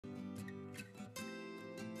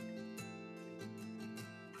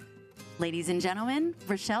Ladies and gentlemen,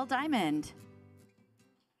 Rochelle Diamond.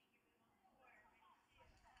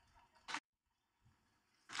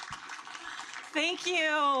 Thank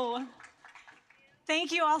you.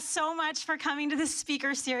 Thank you all so much for coming to this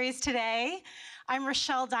speaker series today. I'm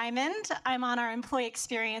Rochelle Diamond. I'm on our employee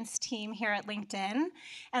experience team here at LinkedIn,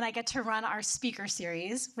 and I get to run our speaker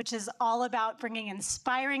series, which is all about bringing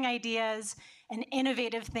inspiring ideas and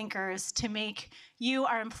innovative thinkers to make you,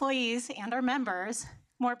 our employees, and our members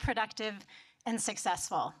more productive and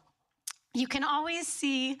successful. You can always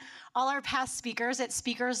see all our past speakers at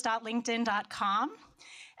speakers.linkedin.com.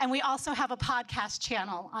 And we also have a podcast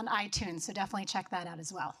channel on iTunes, so definitely check that out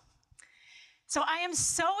as well. So I am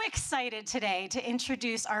so excited today to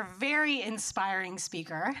introduce our very inspiring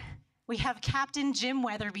speaker. We have Captain Jim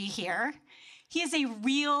Wetherbee here. He is a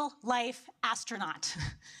real-life astronaut.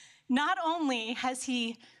 Not only has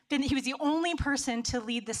he was the only person to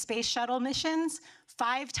lead the Space Shuttle missions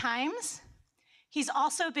 5 times, he's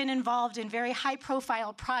also been involved in very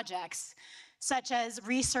high-profile projects, such as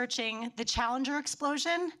researching the Challenger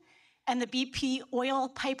explosion and the BP oil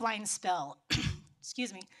pipeline spill,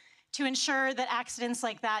 excuse me, to ensure that accidents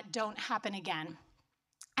like that don't happen again.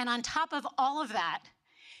 And on top of all of that,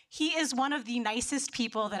 he is one of the nicest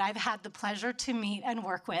people that I've had the pleasure to meet and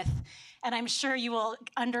work with, and I'm sure you will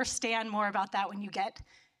understand more about that when you get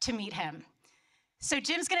to meet him. So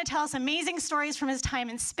Jim's gonna tell us amazing stories from his time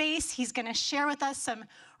in space. He's gonna share with us some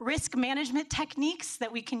risk management techniques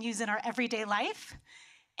that we can use in our everyday life.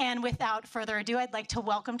 And without further ado, I'd like to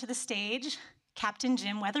welcome to the stage Captain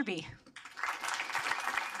Jim Wetherbee.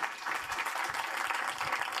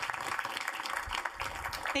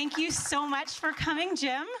 Thank you so much for coming,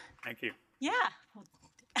 Jim. Thank you. Yeah.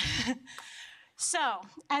 So,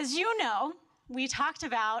 as you know, we talked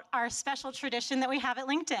about our special tradition that we have at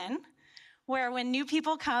LinkedIn, where when new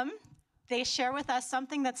people come, they share with us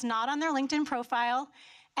something that's not on their LinkedIn profile,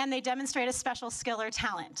 and they demonstrate a special skill or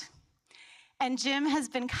talent. And Jim has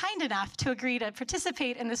been kind enough to agree to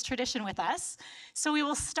participate in this tradition with us. So we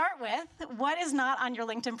will start with, what is not on your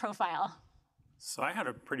LinkedIn profile? So I had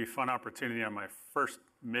a pretty fun opportunity on my first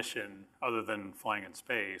mission, other than flying in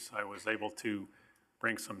space. I was able to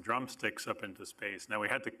bring some drumsticks up into space. Now we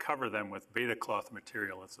had to cover them with beta cloth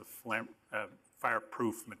material. It's a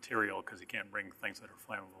fireproof material because you can't bring things that are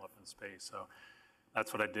flammable up in space. So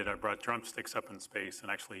that's what I did. I brought drumsticks up in space and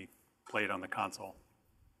actually played on the console.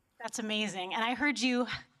 That's amazing. And I heard you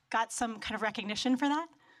got some kind of recognition for that?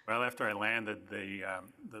 Well, after I landed, the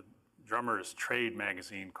Drummer's Trade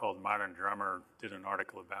magazine called Modern Drummer did an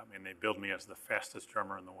article about me, and they billed me as the fastest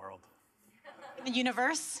drummer in the world. In the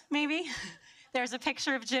universe, maybe? There's a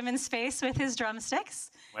picture of Jim in space with his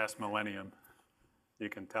drumsticks. Last millennium. You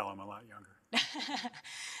can tell I'm a lot younger.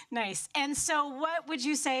 Nice. And so what would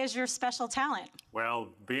you say is your special talent? Well,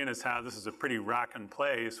 being as how this is a pretty rockin'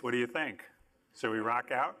 place, what do you think? Should we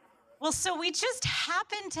rock out? Well, so we just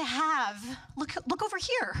happen to have, look over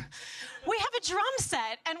here. We have a drum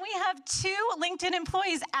set, and we have 2 LinkedIn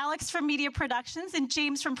employees, Alex from Media Productions and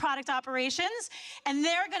James from Product Operations, and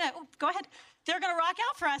they're gonna, go ahead, they're gonna rock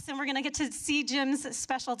out for us, and we're gonna get to see Jim's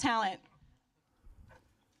special talent.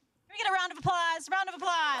 Can we get a round of applause? Round of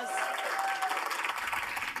applause.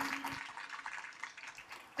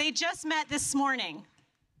 They just met this morning,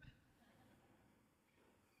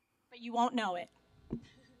 but you won't know it.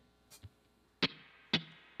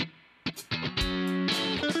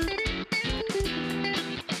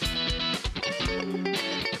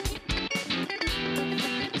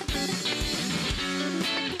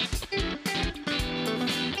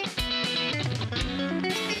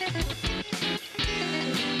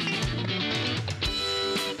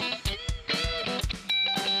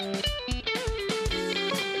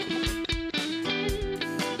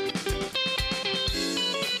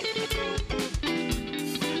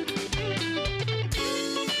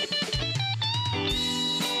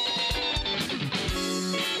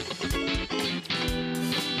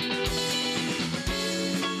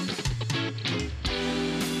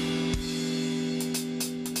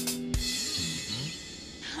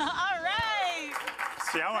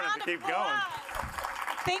 Keep going.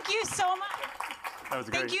 Thank you so much. That was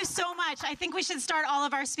great. Thank you so much. I think we should start all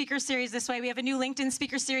of our speaker series this way. We have a new LinkedIn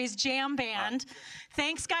speaker series, Jam Band.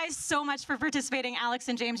 Thanks, guys, so much for participating. Alex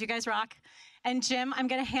and James, you guys rock. And Jim, I'm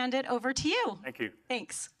going to hand it over to you. Thank you.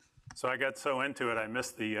 Thanks. So I got so into it, I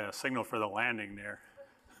missed the signal for the landing there.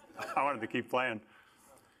 I wanted to keep playing.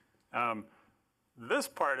 This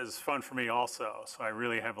part is fun for me also, so I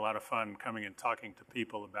really have a lot of fun coming and talking to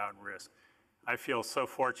people about risk. I feel so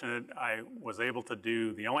fortunate I was able to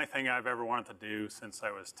do the only thing I've ever wanted to do since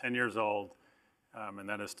I was 10 years old, and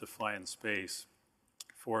that is to fly in space.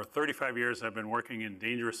 For 35 years, I've been working in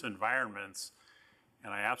dangerous environments,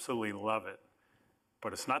 and I absolutely love it.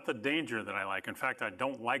 But it's not the danger that I like. In fact, I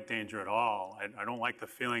don't like danger at all. I don't like the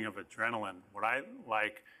feeling of adrenaline. What I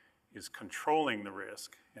like is controlling the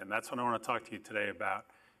risk, and that's what I want to talk to you today about,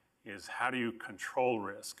 is how do you control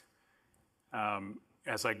risk?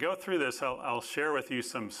 As I go through this, I'll share with you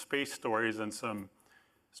some space stories and some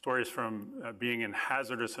stories from being in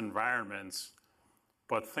hazardous environments,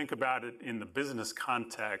 but think about it in the business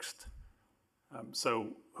context. So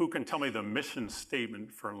who can tell me the mission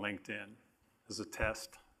statement for LinkedIn as a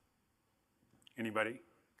test? Anybody?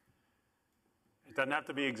 It doesn't have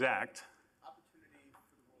to be exact.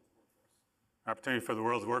 Opportunity for the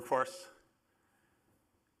world's workforce.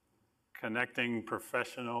 Connecting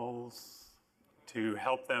professionals to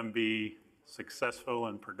help them be successful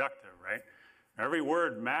and productive, right? Every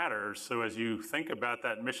word matters, so as you think about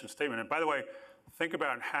that mission statement, and by the way, think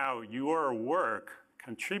about how your work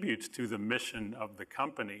contributes to the mission of the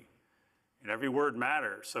company. And every word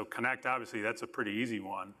matters, so connect, obviously, that's a pretty easy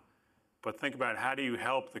one. But think about how do you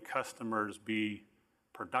help the customers be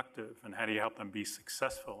productive, and how do you help them be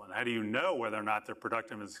successful, and how do you know whether or not they're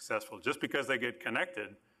productive and successful? Just because they get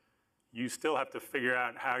connected, you still have to figure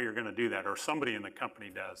out how you're going to do that, or somebody in the company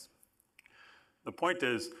does. The point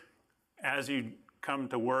is, as you come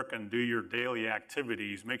to work and do your daily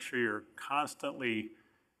activities, make sure you're constantly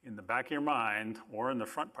in the back of your mind or in the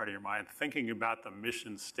front part of your mind thinking about the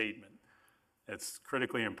mission statement. It's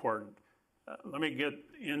critically important. Let me get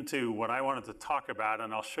into what I wanted to talk about,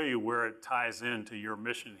 and I'll show you where it ties into your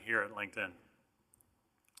mission here at LinkedIn.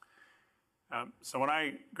 So when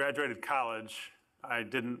I graduated college, I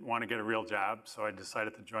didn't want to get a real job, so I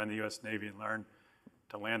decided to join the US Navy and learn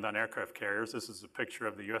to land on aircraft carriers. This is a picture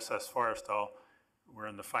of the USS Forrestal. We're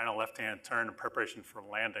in the final left-hand turn in preparation for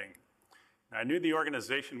landing. And I knew the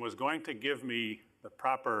organization was going to give me the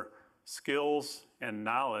proper skills and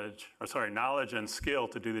knowledge and skill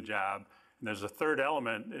to do the job. And there's a third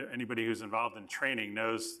element. Anybody who's involved in training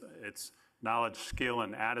knows it's knowledge, skill,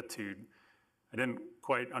 and attitude. I didn't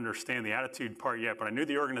quite understand the attitude part yet, but I knew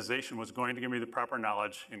the organization was going to give me the proper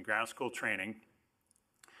knowledge in ground school training.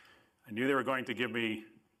 I knew they were going to give me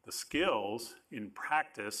the skills in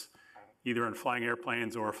practice, either in flying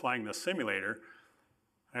airplanes or flying the simulator.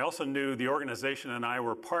 I also knew the organization and I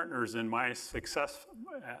were partners in my success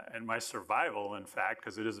and my survival, in fact,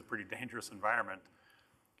 because it is a pretty dangerous environment.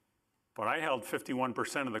 But I held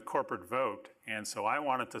 51% of the corporate vote, and so I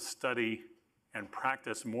wanted to study and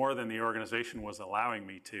practice more than the organization was allowing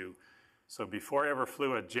me to. So before I ever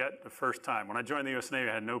flew a jet the first time, when I joined the US Navy,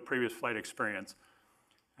 I had no previous flight experience.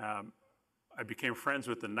 I became friends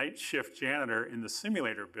with the night shift janitor in the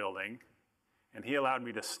simulator building, and he allowed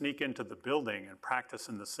me to sneak into the building and practice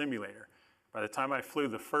in the simulator. By the time I flew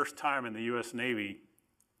the first time in the US Navy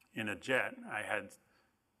in a jet, I had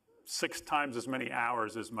 6 times as many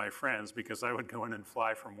hours as my friends, because I would go in and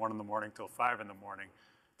fly from 1 in the morning till 5 in the morning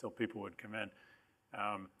till people would come in.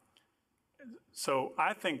 So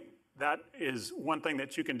I think that is one thing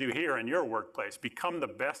that you can do here in your workplace. Become the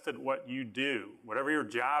best at what you do. Whatever your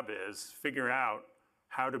job is, figure out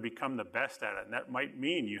how to become the best at it. And that might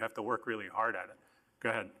mean you have to work really hard at it. Go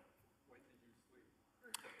ahead. When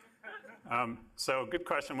did you sleep? So good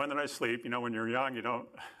question. When did I sleep? You know, when you're young, you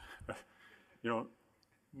don't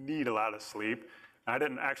need a lot of sleep. I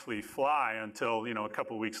didn't actually fly until, a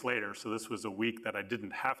couple weeks later. So this was a week that I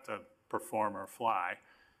didn't have to perform or fly.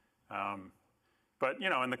 But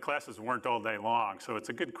and the classes weren't all day long, so it's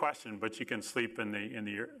a good question. But you can sleep in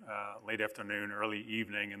the late afternoon, early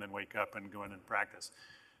evening, and then wake up and go in and practice.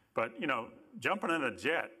 But jumping in a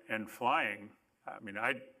jet and flying,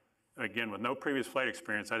 again, with no previous flight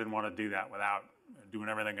experience, I didn't want to do that without doing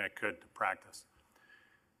everything I could to practice.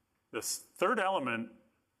 This third element,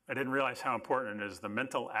 I didn't realize how important it is, the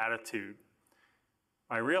mental attitude.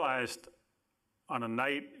 I realized on a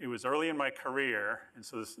night, it was early in my career, and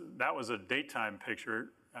so that was a daytime picture.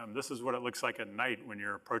 This is what it looks like at night when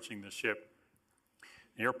you're approaching the ship.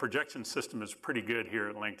 Your projection system is pretty good here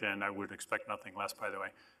at LinkedIn. I would expect nothing less, by the way.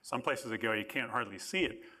 Some places that go, you can't hardly see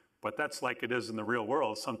it, but that's like it is in the real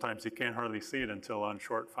world. Sometimes you can't hardly see it until on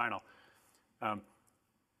short final.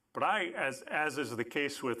 But as is the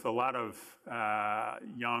case with a lot of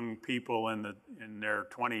young people in their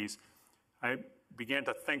 20s, I began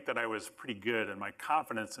to think that I was pretty good, and my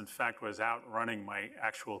confidence, in fact, was outrunning my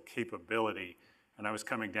actual capability. And I was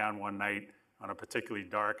coming down one night on a particularly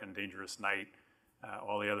dark and dangerous night.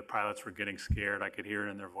 All the other pilots were getting scared. I could hear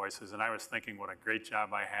it in their voices, and I was thinking what a great job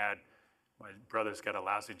I had. My brother's got a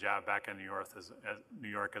lousy job back in New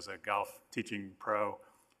York as a golf teaching pro,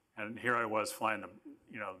 and here I was flying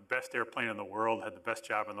best airplane in the world, had the best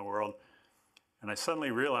job in the world. And I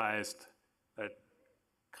suddenly realized that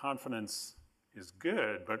confidence is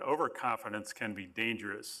good, but overconfidence can be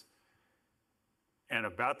dangerous. And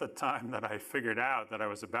about the time that I figured out that I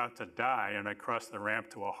was about to die and I crossed the ramp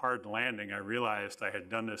to a hard landing, I realized I had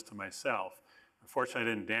done this to myself. Unfortunately,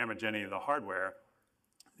 I didn't damage any of the hardware.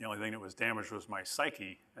 The only thing that was damaged was my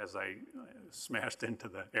psyche as I smashed into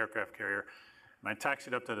the aircraft carrier. And I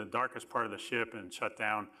taxied up to the darkest part of the ship and shut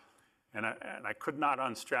down. And I could not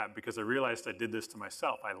unstrap because I realized I did this to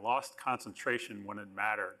myself. I lost concentration when it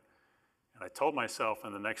mattered. And I told myself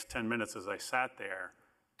in the next 10 minutes as I sat there,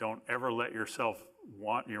 don't ever let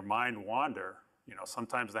your mind wander.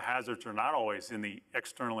 Sometimes the hazards are not always in the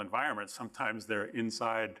external environment. Sometimes they're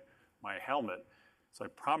inside my helmet. So I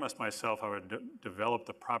promised myself I would develop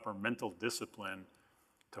the proper mental discipline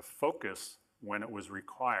to focus when it was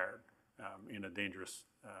required in a dangerous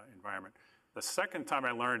environment. The second time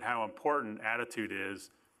I learned how important attitude is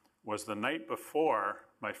was the night before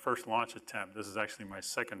my first launch attempt. This is actually my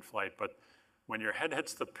second flight, but when your head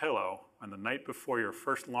hits the pillow on the night before your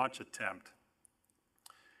first launch attempt,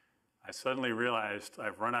 I suddenly realized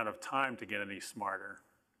I've run out of time to get any smarter,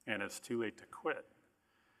 and it's too late to quit.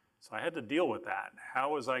 So I had to deal with that.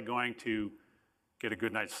 How was I going to get a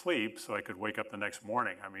good night's sleep so I could wake up the next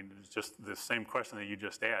morning? I mean, it's just the same question that you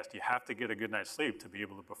just asked. You have to get a good night's sleep to be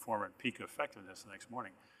able to perform at peak effectiveness the next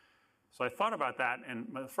morning. So I thought about that, and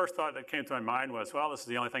the first thought that came to my mind was, well, this is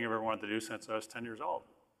the only thing I've ever wanted to do since I was 10 years old.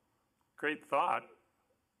 Great thought,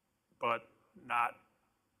 but not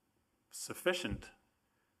sufficient.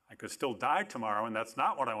 I could still die tomorrow, and that's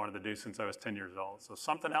not what I wanted to do since I was 10 years old. So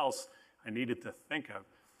something else I needed to think of.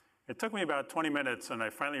 It took me about 20 minutes, and I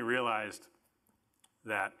finally realized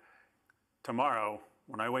that tomorrow,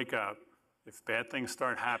 when I wake up, if bad things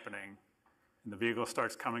start happening, and the vehicle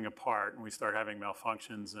starts coming apart, and we start having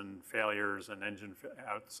malfunctions and failures and engine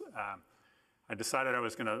outs, I decided I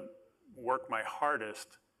was going to work my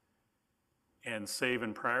hardest and save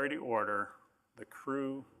in priority order the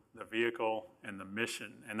crew, the vehicle, and the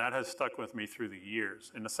mission. And that has stuck with me through the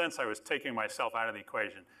years. In a sense, I was taking myself out of the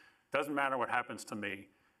equation. Doesn't matter what happens to me.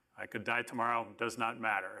 I could die tomorrow, does not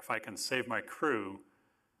matter. If I can save my crew,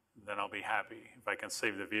 then I'll be happy. If I can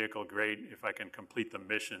save the vehicle, great. If I can complete the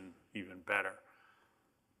mission, even better.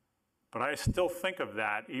 But I still think of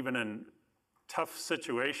that even in tough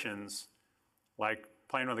situations, like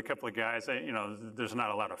playing with a couple of guys. There's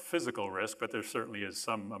not a lot of physical risk, but there certainly is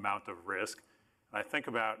some amount of risk. And I think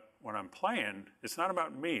about when I'm playing, it's not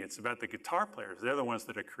about me, it's about the guitar players. They're the ones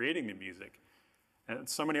that are creating the music. And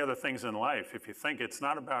so many other things in life, if you think it's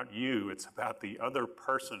not about you, it's about the other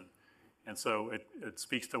person. And so it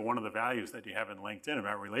speaks to one of the values that you have in LinkedIn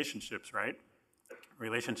about relationships, right?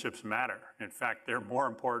 Relationships matter. In fact, they're more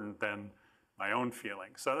important than my own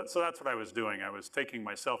feelings. So that's what I was doing. I was taking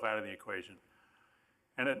myself out of the equation.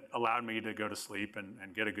 And it allowed me to go to sleep and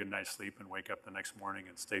get a good night's sleep and wake up the next morning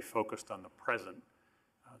and stay focused on the present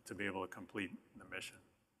to be able to complete the mission.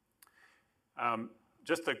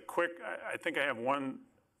 Just a quick, I think I have one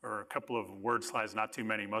or a couple of word slides, not too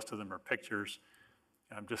many. Most of them are pictures,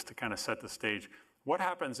 just to kind of set the stage. What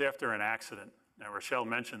happens after an accident? Now, Rochelle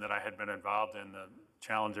mentioned that I had been involved in the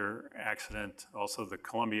Challenger accident, also the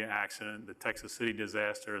Columbia accident, the Texas City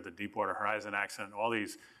disaster, the Deepwater Horizon accident, all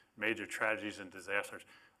these major tragedies and disasters.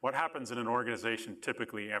 What happens in an organization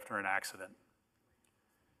typically after an accident?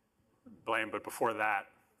 Blame, but before that,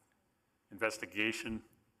 investigation.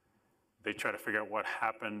 They try to figure out what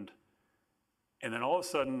happened. And then all of a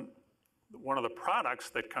sudden, one of the products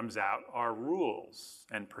that comes out are rules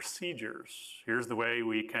and procedures. Here's the way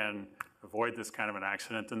we can avoid this kind of an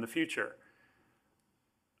accident in the future.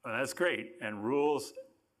 And that's great. And rules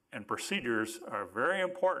and procedures are very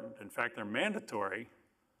important. In fact, they're mandatory.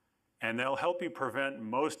 And they'll help you prevent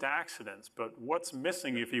most accidents. But what's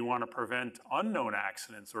missing if you want to prevent unknown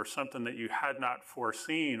accidents or something that you had not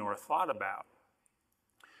foreseen or thought about?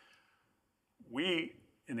 We,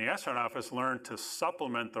 in the astronaut office, learned to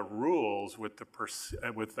supplement the rules with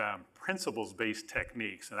principles-based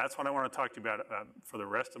techniques. And that's what I want to talk to you about for the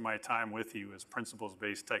rest of my time with you, is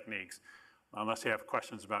principles-based techniques. Unless you have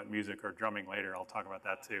questions about music or drumming later, I'll talk about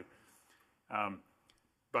that too.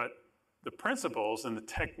 But the principles and the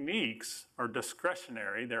techniques are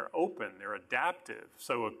discretionary, they're open, they're adaptive.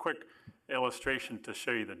 So a quick illustration to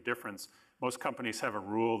show you the difference. Most companies have a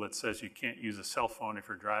rule that says you can't use a cell phone if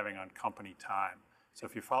you're driving on company time. So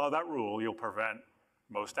if you follow that rule, you'll prevent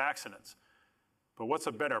most accidents. But what's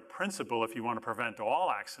a better principle if you want to prevent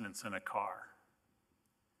all accidents in a car?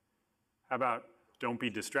 How about don't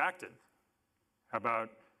be distracted? How about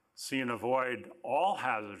see and avoid all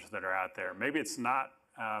hazards that are out there? Maybe it's not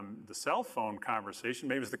the cell phone conversation.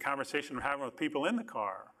 Maybe it's the conversation we're having with people in the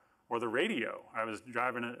car or the radio. I was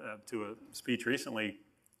driving to a speech recently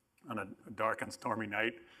on a dark and stormy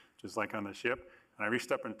night, just like on the ship, and I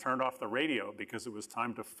reached up and turned off the radio because it was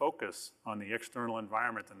time to focus on the external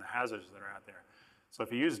environment and the hazards that are out there. So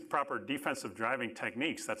if you use proper defensive driving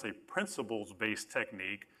techniques, that's a principles-based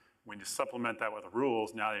technique. When you supplement that with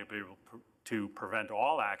rules, now you'll be able to prevent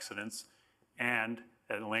all accidents. And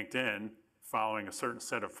at LinkedIn, following a certain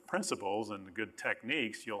set of principles and good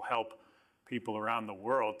techniques, you'll help people around the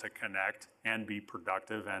world to connect and be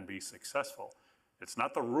productive and be successful. It's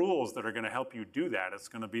not the rules that are going to help you do that. It's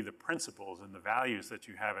going to be the principles and the values that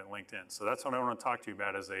you have at LinkedIn. So that's what I want to talk to you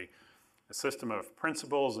about, is a system of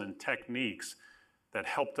principles and techniques that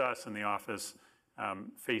helped us in the office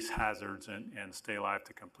face hazards and stay alive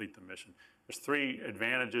to complete the mission. There's 3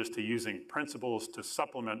 advantages to using principles to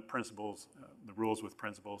supplement principles, the rules with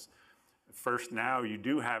principles. First, now you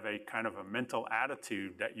do have a kind of a mental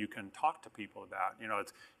attitude that you can talk to people about. You know,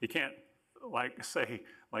 you can't say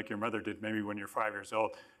like your mother did maybe when you're 5 years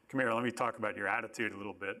old, come here, let me talk about your attitude a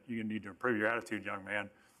little bit. You need to improve your attitude, young man.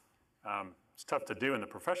 It's tough to do in the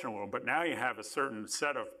professional world, but now you have a certain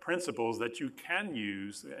set of principles that you can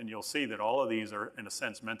use, and you'll see that all of these are, in a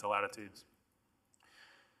sense, mental attitudes.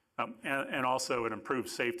 And also it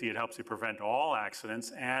improves safety, it helps you prevent all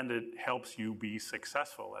accidents, and it helps you be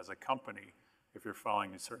successful as a company if you're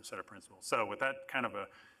following a certain set of principles. So with that kind of a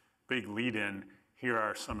big lead-in, here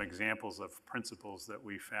are some examples of principles that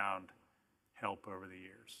we found help over the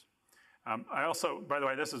years. I also, by the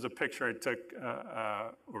way, this is a picture I took,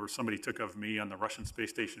 or somebody took of me on the Russian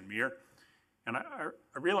space station Mir. And I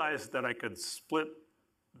realized that I could split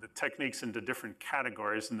the techniques into different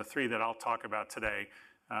categories, and the 3 that I'll talk about today.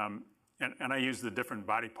 And I use the different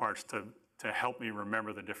body parts to help me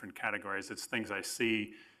remember the different categories. It's things I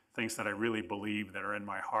see, things that I really believe that are in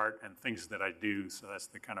my heart, and things that I do. So that's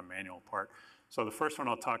the kind of manual part. So the first one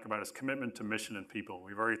I'll talk about is commitment to mission and people.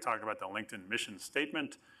 We've already talked about the LinkedIn mission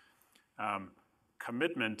statement.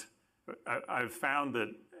 Commitment, I've found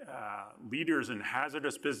that leaders in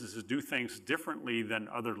hazardous businesses do things differently than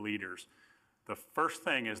other leaders. The first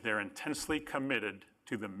thing is they're intensely committed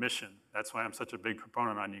to the mission. That's why I'm such a big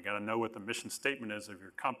proponent on you got to know what the mission statement is of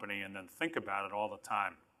your company and then think about it all the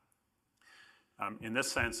time. In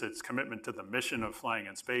this sense, it's commitment to the mission of flying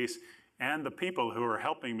in space and the people who are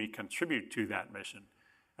helping me contribute to that mission.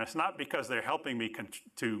 And it's not because they're helping me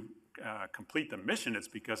complete the mission, it's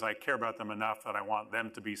because I care about them enough that I want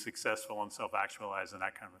them to be successful and self-actualize and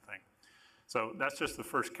that kind of thing. So that's just the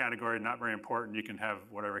first category, not very important. You can have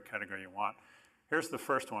whatever category you want. Here's the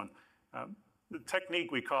first one. The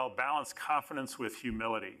technique we call balance confidence with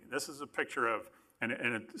humility. This is a picture of, and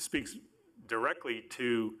it speaks directly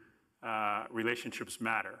to relationships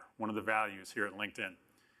matter, one of the values here at LinkedIn.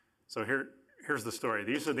 So here's the story.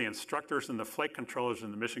 These are the instructors and the flight controllers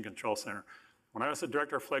in the Mission Control Center. When I was the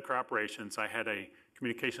director of flight crew operations, I had a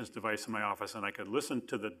communications device in my office, and I could listen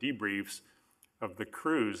to the debriefs of the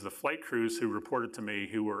crews, the flight crews who reported to me,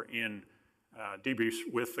 who were in debriefs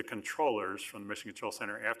with the controllers from the Mission Control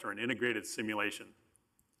Center after an integrated simulation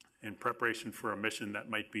in preparation for a mission that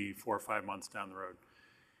might be 4 or 5 months down the road.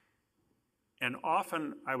 And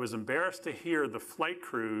often I was embarrassed to hear the flight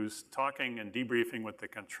crews talking and debriefing with the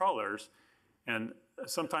controllers, and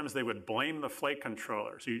sometimes they would blame the flight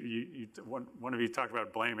controllers. One of you talked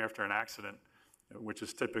about blame after an accident, which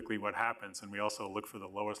is typically what happens, and we also look for the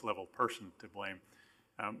lowest level person to blame.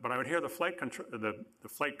 But I would hear the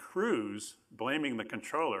flight crews blaming the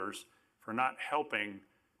controllers for not helping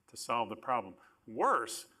to solve the problem.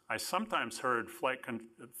 Worse, I sometimes heard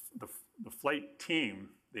the flight team,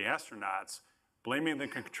 the astronauts, blaming the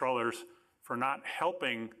controllers for not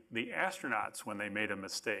helping the astronauts when they made a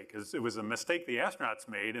mistake. It was a mistake the astronauts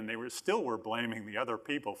made, and they still were blaming the other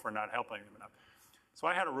people for not helping them enough. So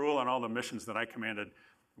I had a rule on all the missions that I commanded.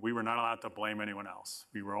 We were not allowed to blame anyone else.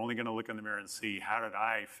 We were only going to look in the mirror and see, how did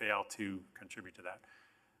I fail to contribute to that?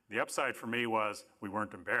 The upside for me was we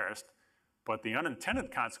weren't embarrassed, but the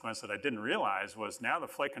unintended consequence that I didn't realize was now the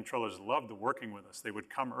flight controllers loved working with us. They would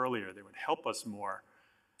come earlier. They would help us more.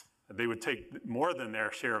 They would take more than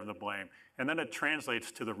their share of the blame. And then it translates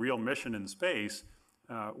to the real mission in space,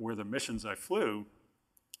 where the missions I flew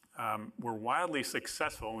were wildly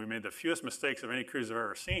successful. We made the fewest mistakes of any crews I've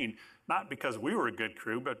ever seen, not because we were a good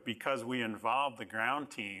crew, but because we involved the ground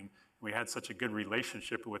team. We had such a good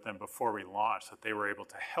relationship with them before we launched that they were able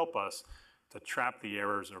to help us to trap the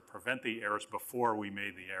errors or prevent the errors before we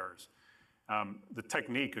made the errors. The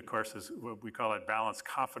technique, of course, is what we call it balance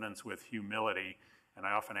confidence with humility. And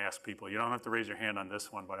I often ask people, you don't have to raise your hand on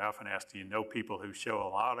this one, but I often ask, do you know people who show a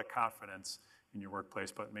lot of confidence in your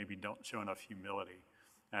workplace, but maybe don't show enough humility.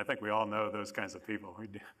 And I think we all know those kinds of people.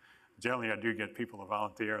 Generally, I do get people to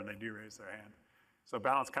volunteer and they do raise their hand. So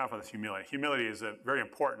balance, confidence, humility. Humility is a very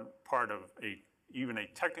important part of even a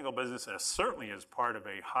technical business, and it certainly is part of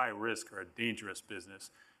a high risk or a dangerous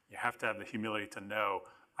business. You have to have the humility to know,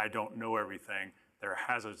 I don't know everything. There are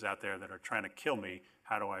hazards out there that are trying to kill me.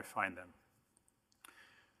 How do I find them?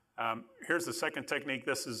 Here's the second technique.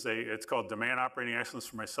 It's called demand operating excellence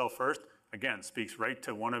for myself first. Again, speaks right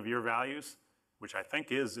to one of your values, which I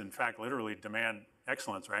think is, in fact, literally demand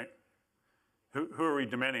excellence, right? Who are we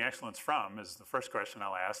demanding excellence from is the first question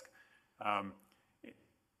I'll ask.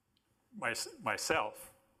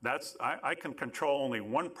 Myself. I can control only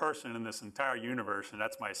one person in this entire universe, and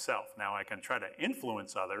that's myself. Now I can try to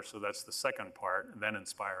influence others, so that's the second part, and then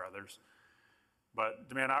inspire others. But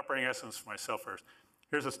demand operating excellence for myself first.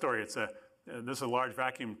 Here's a story. This is a large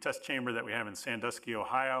vacuum test chamber that we have in Sandusky,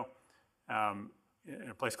 Ohio, in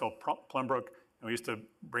a place called Plumbrook. And we used to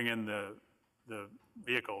bring in the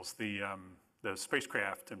vehicles, the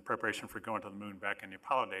spacecraft in preparation for going to the moon back in the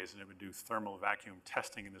Apollo days, and it would do thermal vacuum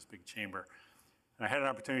testing in this big chamber. And I had an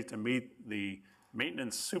opportunity to meet the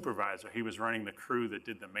maintenance supervisor. He was running the crew that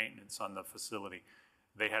did the maintenance on the facility.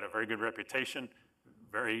 They had a very good reputation,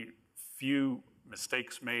 very few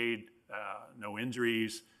mistakes made, no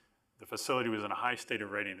injuries. The facility was in a high state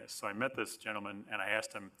of readiness. So I met this gentleman and I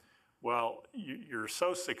asked him, well, you're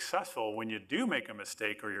so successful when you do make a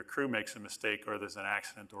mistake or your crew makes a mistake or there's an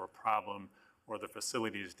accident or a problem or the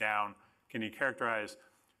facility is down, can you characterize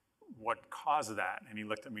what caused that? And he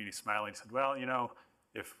looked at me and he smiled and he said, well,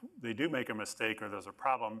 if they do make a mistake or there's a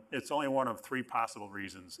problem, it's only one of three possible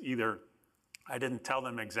reasons. Either I didn't tell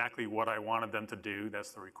them exactly what I wanted them to do,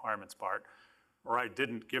 that's the requirements part, or I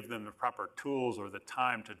didn't give them the proper tools or the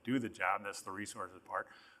time to do the job, that's the resources part,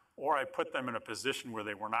 or I put them in a position where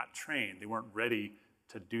they were not trained, they weren't ready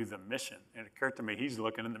to do the mission. And it occurred to me, he's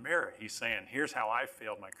looking in the mirror. He's saying, here's how I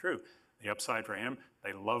failed my crew. The upside for him,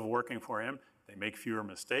 they love working for him, they make fewer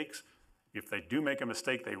mistakes. If they do make a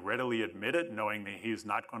mistake, they readily admit it, knowing that he's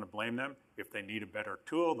not going to blame them. If they need a better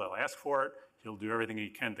tool, they'll ask for it. He'll do everything he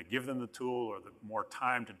can to give them the tool or the more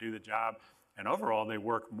time to do the job. And overall, they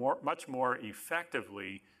work much more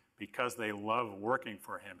effectively because they love working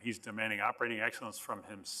for him. He's demanding operating excellence from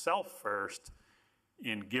himself first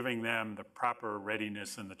in giving them the proper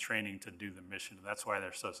readiness and the training to do the mission. That's why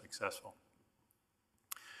they're so successful.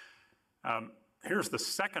 Here's the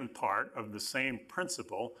second part of the same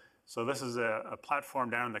principle. So this is a platform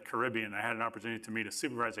down in the Caribbean. I had an opportunity to meet a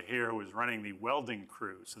supervisor here who was running the welding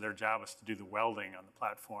crew. So their job was to do the welding on the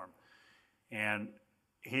platform. And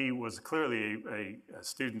he was clearly a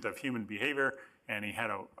student of human behavior, and he had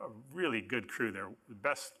a really good crew. They're the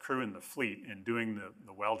best crew in the fleet in doing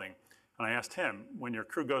the welding. And I asked him, when your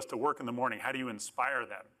crew goes to work in the morning, how do you inspire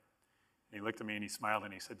them? And he looked at me and he smiled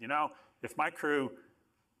and he said, if my crew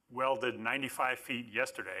welded 95 feet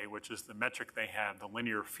yesterday, which is the metric they have, the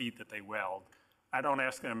linear feet that they weld, I don't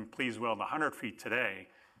ask them, please weld 100 feet today.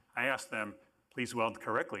 I ask them, please weld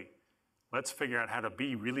correctly. Let's figure out how to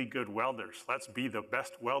be really good welders. Let's be the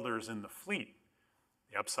best welders in the fleet.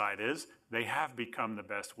 The upside is they have become the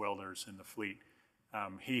best welders in the fleet.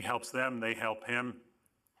 He helps them, they help him,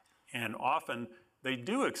 and often they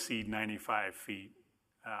do exceed 95 feet,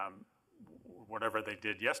 whatever they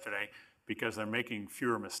did yesterday, because they're making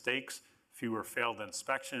fewer mistakes, fewer failed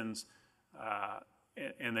inspections,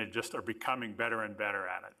 and they just are becoming better and better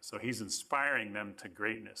at it. So he's inspiring them to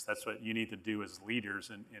greatness. That's what you need to do as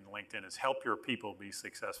leaders in LinkedIn, is help your people be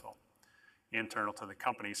successful internal to the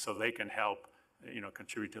company so they can help,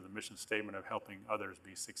 contribute to the mission statement of helping others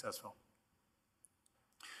be successful.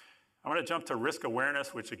 I want to jump to risk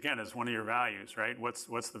awareness, which again is one of your values, right? What's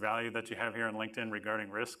the value that you have here on LinkedIn regarding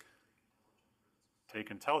risk? Take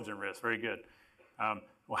intelligent risks, very good.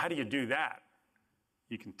 Well, how do you do that?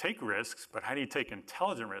 You can take risks, but how do you take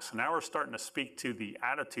intelligent risks? Now we're starting to speak to the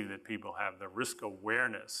attitude that people have, the risk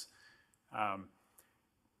awareness.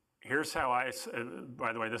 Here's how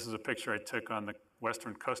by the way, this is a picture I took on the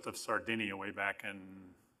western coast of Sardinia way back in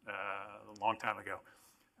a long time ago.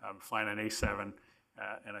 I'm flying an A7,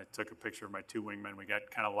 and I took a picture of my two wingmen. We got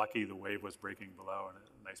kind of lucky, the wave was breaking below, and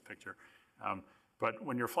a nice picture. But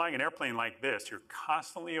when you're flying an airplane like this, you're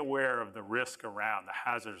constantly aware of the risk around, the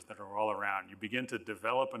hazards that are all around. You begin to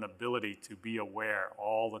develop an ability to be aware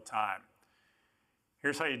all the time.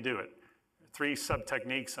 Here's how you do it. 3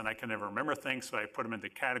 sub-techniques, and I can never remember things, so I put them into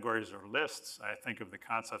categories or lists. I think of the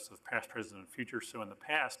concepts of past, present, and future. So in the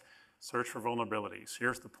past, search for vulnerabilities.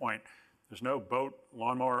 Here's the point. There's no boat,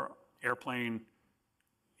 lawnmower, airplane,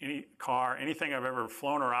 any car, anything I've ever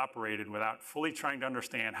flown or operated without fully trying to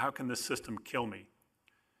understand how can this system kill me.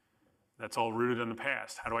 That's all rooted in the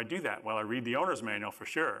past. How do I do that? Well, I read the owner's manual for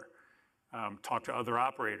sure. Talk to other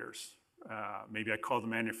operators. Maybe I call the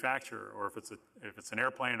manufacturer, or if it's an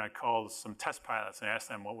airplane, I call some test pilots and ask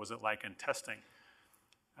them what was it like in testing.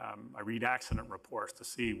 I read accident reports to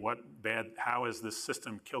see how has this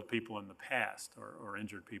system killed people in the past or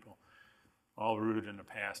injured people, all rooted in the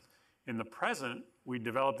past. In the present, we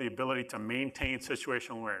develop the ability to maintain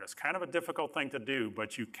situational awareness. Kind of a difficult thing to do,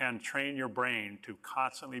 but you can train your brain to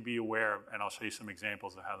constantly be aware of, and I'll show you some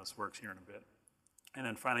examples of how this works here in a bit. And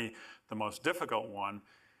then finally, the most difficult one,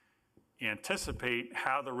 anticipate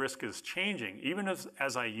how the risk is changing. Even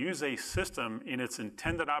as I use a system in its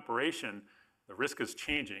intended operation, the risk is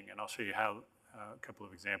changing, and I'll show you how a couple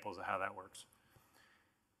of examples of how that works.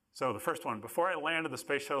 So the first one, before I landed the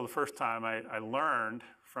space shuttle the first time, I learned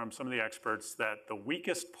from some of the experts that the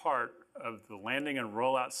weakest part of the landing and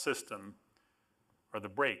rollout system are the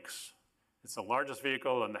brakes. It's the largest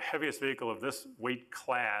vehicle and the heaviest vehicle of this weight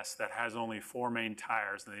class that has only 4 main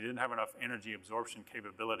tires, and they didn't have enough energy absorption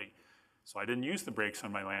capability. So I didn't use the brakes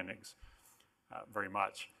on my landings very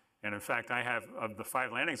much. And in fact, I have, of the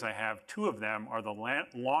 5 landings I have, 2 of them are the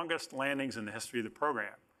longest landings in the history of the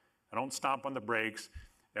program. I don't stomp on the brakes.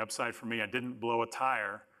 The upside for me, I didn't blow a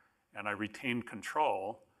tire, and I retained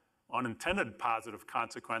control. Unintended positive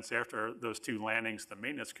consequence, after those 2 landings, the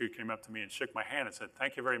maintenance crew came up to me and shook my hand and said,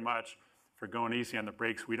 "Thank you very much for going easy on the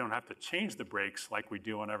brakes. We don't have to change the brakes like we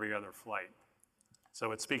do on every other flight."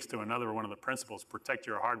 So it speaks to another one of the principles: protect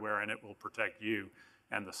your hardware and it will protect you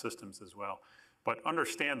and the systems as well. But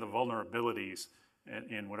understand the vulnerabilities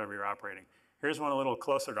in whatever you're operating. Here's one a little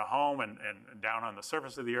closer to home and down on the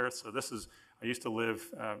surface of the Earth. So this is, I used to live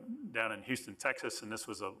down in Houston, Texas, and this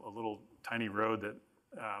was a little tiny road that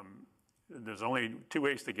there's only 2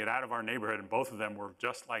 ways to get out of our neighborhood, and both of them were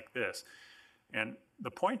just like this. And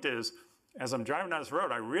the point is, as I'm driving down this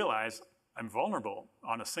road, I realize I'm vulnerable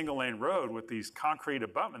on a single lane road with these concrete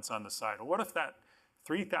abutments on the side. Well, what if that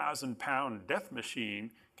 3,000-pound death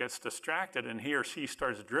machine gets distracted and he or she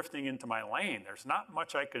starts drifting into my lane? There's not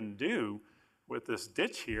much I can do with this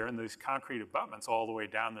ditch here and these concrete abutments all the way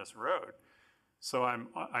down this road. So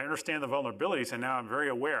I understand the vulnerabilities, and now I'm very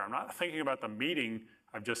aware. I'm not thinking about the meeting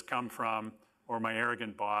I've just come from or my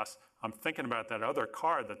arrogant boss. I'm thinking about that other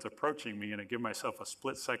car that's approaching me, and I give myself a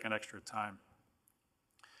split-second extra time.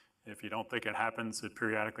 If you don't think it happens, it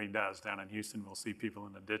periodically does. Down in Houston, we'll see people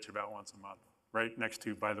in the ditch about once a month. Right next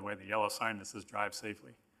to, by the way, the yellow sign that says "Drive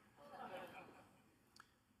safely."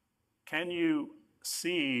 Can you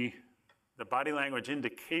see the body language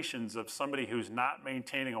indications of somebody who's not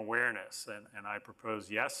maintaining awareness? And I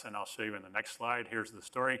propose yes, and I'll show you in the next slide. Here's the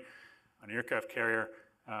story. On an aircraft carrier,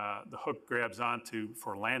 the hook grabs onto,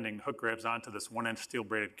 for landing, the hook grabs onto this 1-inch steel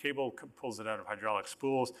braided cable, pulls it out of hydraulic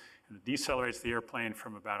spools, and it decelerates the airplane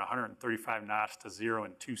from about 135 knots to 0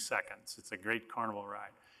 in 2 seconds. It's a great carnival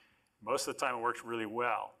ride. Most of the time it works really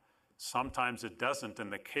well. Sometimes it doesn't,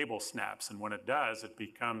 and the cable snaps, and when it does, it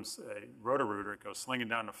becomes a rotor-rooter. It goes slinging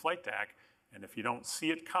down the flight deck, and if you don't see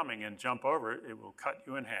it coming and jump over it, it will cut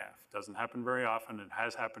you in half. Doesn't happen very often. It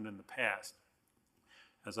has happened in the past.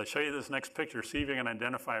 As I show you this next picture, see if you can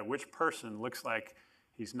identify which person looks like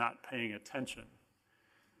he's not paying attention.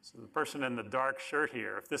 So the person in the dark shirt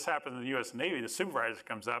here, if this happens in the US Navy, the supervisor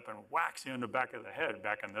comes up and whacks you in the back of the head.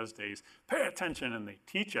 Back in those days, pay attention, and they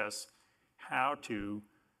teach us how to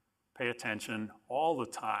pay attention all the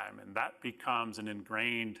time, and that becomes an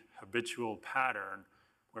ingrained habitual pattern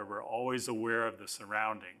where we're always aware of the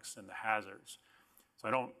surroundings and the hazards. So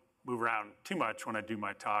I don't move around too much when I do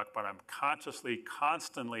my talk, but I'm consciously,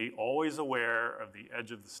 constantly, always aware of the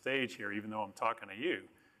edge of the stage here, even though I'm talking to you,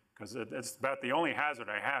 because it's about the only hazard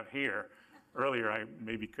I have here. Earlier, I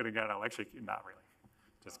maybe could have got electrocuted. Not really,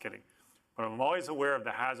 just kidding. But I'm always aware of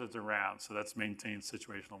the hazards around, so that's maintained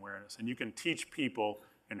situational awareness. And you can teach people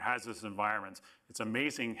in hazardous environments. It's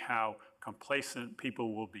amazing how complacent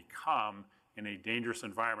people will become in a dangerous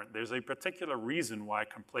environment. There's a particular reason why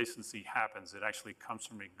complacency happens. It actually comes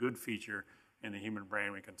from a good feature in the human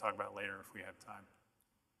brain we can talk about later if we have time.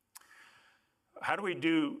 How do we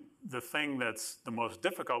do the thing that's the most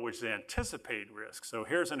difficult, which is anticipate risk? So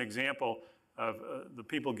here's an example of the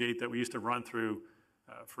people gate that we used to run through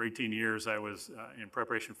for 18 years. I was in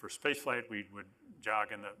preparation for spaceflight. We would jog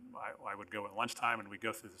I would go at lunchtime and we'd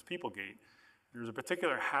go through this people gate. There's a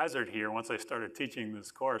particular hazard here once I started teaching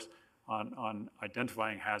this course on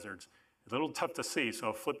identifying hazards. It's a little tough to see, so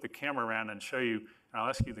I'll flip the camera around and show you, and I'll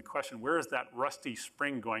ask you the question, where is that rusty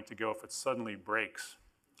spring going to go if it suddenly breaks?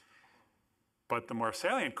 But the more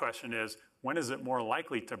salient question is, when is it more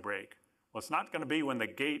likely to break? Well, it's not going to be when the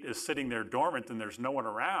gate is sitting there dormant and there's no one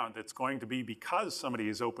around. It's going to be because somebody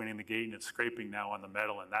is opening the gate and it's scraping now on the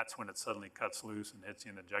metal, and that's when it suddenly cuts loose and hits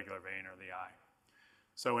you in the jugular vein or the eye.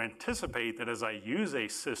 So anticipate that as I use a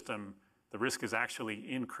system, the risk is actually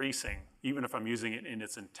increasing, even if I'm using it in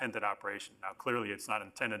its intended operation. Now, clearly, it's not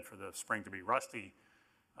intended for the spring to be rusty,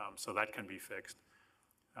 so that can be fixed.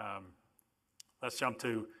 Let's jump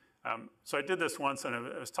to, so I did this once, and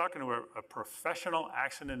I was talking to a professional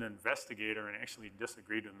accident investigator, and he actually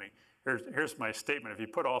disagreed with me. Here's my statement. If you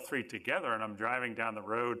put all three together and I'm driving down the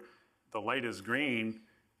road, the light is green,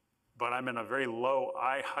 but I'm in a very low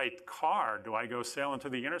eye height car, do I go sail into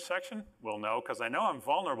the intersection? Well, no, because I know I'm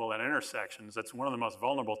vulnerable at intersections. That's one of the most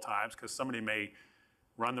vulnerable times, because somebody may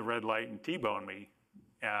run the red light and T-bone me.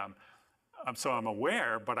 So I'm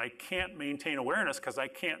aware, but I can't maintain awareness because I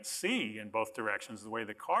can't see in both directions the way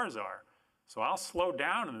the cars are. So I'll slow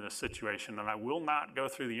down in this situation, and I will not go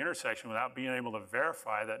through the intersection without being able to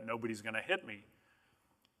verify that nobody's going to hit me.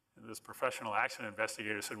 And this professional accident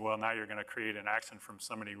investigator said, well, now you're going to create an accident from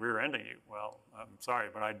somebody rear-ending you. Well, I'm sorry,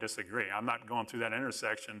 but I disagree. I'm not going through that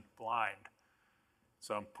intersection blind.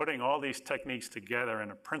 So I'm putting all these techniques together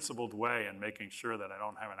in a principled way and making sure that I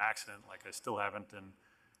don't have an accident like I still haven't in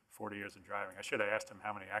 40 years of driving. I should have asked him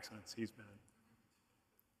how many accidents he's been in.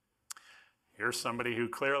 Here's somebody who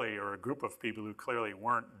clearly, or a group of people who clearly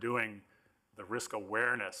weren't doing the risk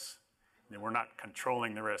awareness. They were not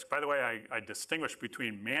controlling the risk. By the way, I distinguish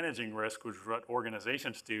between managing risk, which is what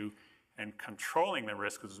organizations do, and controlling the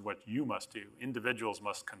risk, which is what you must do. Individuals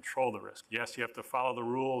must control the risk. Yes, you have to follow the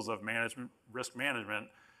rules of risk management,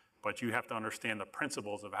 but you have to understand the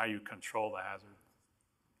principles of how you control the hazard.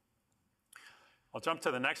 I'll jump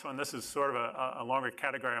to the next one. This is sort of a longer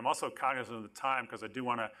category. I'm also cognizant of the time because I do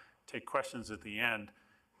want to take questions at the end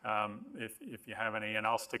if you have any, and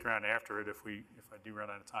I'll stick around after it if I do run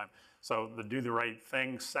out of time. So the do the right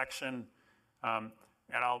thing section, and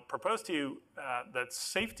I'll propose to you that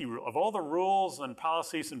safety of all the rules and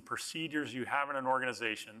policies and procedures you have in an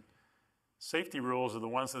organization, safety rules are the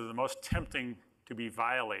ones that are the most tempting to be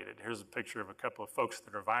violated. Here's a picture of a couple of folks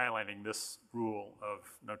that are violating this rule of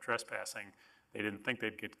no trespassing. They didn't think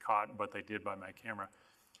they'd get caught, but they did by my camera.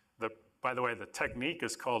 By the way, the technique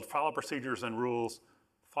is called follow procedures and rules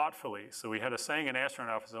thoughtfully. So we had a saying in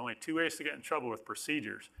astronaut office, there's only two ways to get in trouble with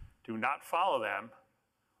procedures: do not follow them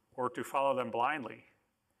or to follow them blindly,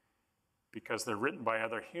 because they're written by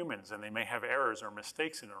other humans and they may have errors or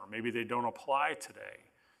mistakes in it, or maybe they don't apply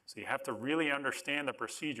today. So you have to really understand the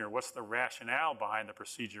procedure. What's the rationale behind the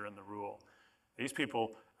procedure and the rule? These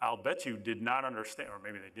people, I'll bet you, did not understand, or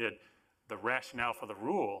maybe they did, the rationale for the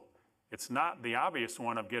rule. It's not the obvious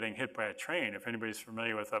one of getting hit by a train. If anybody's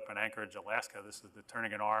familiar with up in Anchorage, Alaska, this is the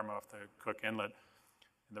turning an arm off the Cook Inlet.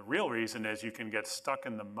 And the real reason is you can get stuck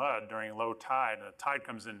in the mud during low tide, and the tide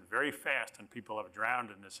comes in very fast, and people have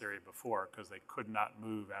drowned in this area before because they could not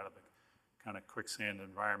move out of the kind of quicksand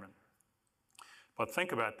environment. But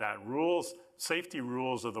think about that. Rules, safety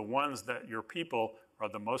rules are the ones that your people are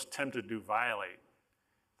the most tempted to violate.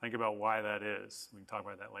 Think about why that is. We can talk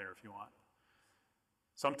about that later if you want.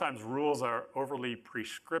 Sometimes rules are overly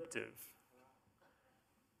prescriptive.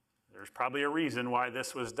 There's probably a reason why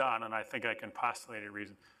this was done, and I think I can postulate a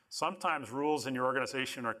reason. Sometimes rules in your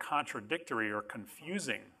organization are contradictory or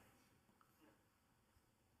confusing.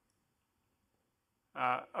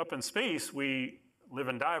 Up in space, we live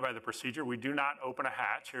and die by the procedure. We do not open a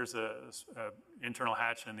hatch. Here's an internal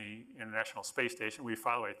hatch in the International Space Station. We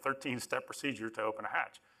follow a 13-step procedure to open a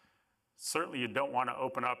hatch. Certainly you don't want to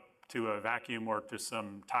open up to a vacuum or to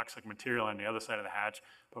some toxic material on the other side of the hatch,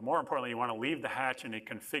 but more importantly, you want to leave the hatch in a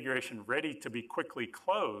configuration ready to be quickly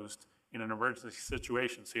closed in an emergency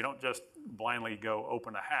situation. So you don't just blindly go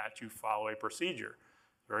open a hatch, you follow a procedure.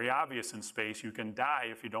 Very obvious in space, you can die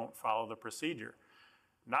if you don't follow the procedure.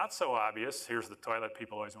 Not so obvious, here's the toilet,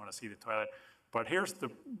 people always want to see the toilet, but here's the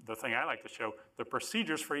thing I like to show, the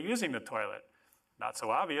procedures for using the toilet. Not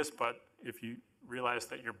so obvious, but if you realize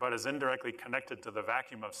that your butt is indirectly connected to the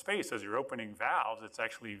vacuum of space as you're opening valves, it's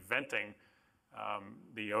actually venting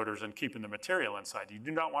the odors and keeping the material inside. You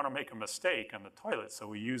do not want to make a mistake on the toilet, so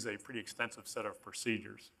we use a pretty extensive set of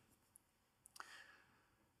procedures.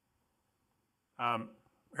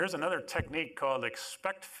 Here's another technique called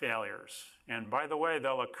expect failures. And by the way,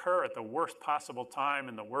 they'll occur at the worst possible time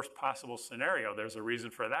in the worst possible scenario. There's a reason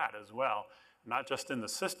for that as well, not just in the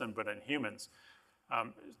system, but in humans.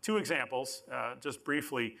 Two examples, just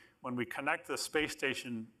briefly. When we connect the space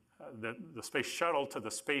station, the space shuttle to the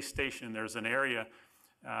space station, there's an area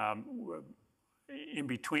in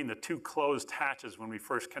between the two closed hatches when we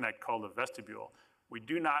first connect called the vestibule. We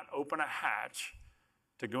do not open a hatch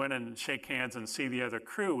to go in and shake hands and see the other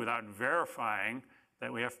crew without verifying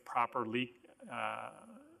that we have proper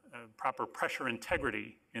pressure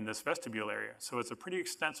integrity in this vestibule area. So it's a pretty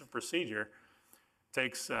extensive procedure. It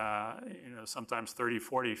takes sometimes 30,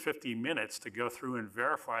 40, 50 minutes to go through and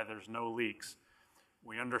verify there's no leaks.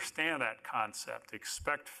 We understand that concept,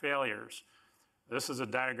 expect failures. This is a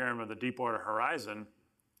diagram of the Deepwater Horizon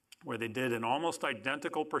where they did an almost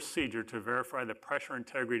identical procedure to verify the pressure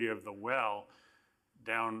integrity of the well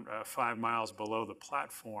down 5 miles below the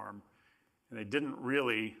platform. And they didn't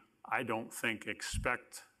really, I don't think,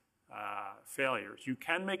 expect failures. You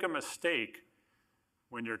can make a mistake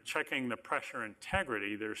when you're checking the pressure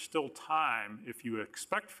integrity. There's still time, if you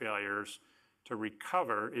expect failures, to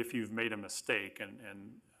recover if you've made a mistake, and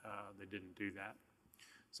they didn't do that.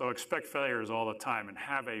 So expect failures all the time and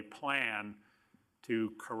have a plan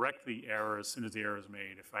to correct the error as soon as the error is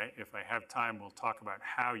made. If I have time, we'll talk about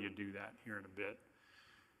how you do that here in a bit.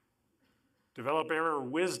 Develop error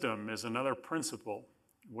wisdom is another principle.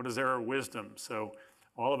 What is error wisdom? So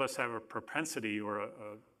all of us have a propensity or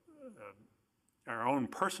our own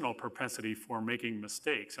personal propensity for making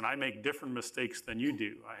mistakes. And I make different mistakes than you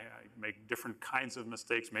do. I make different kinds of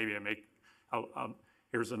mistakes. Maybe I make,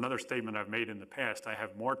 here's another statement I've made in the past. I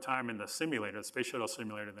have more time in the simulator, the Space Shuttle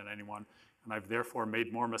simulator, than anyone, and I've therefore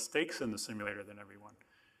made more mistakes in the simulator than everyone.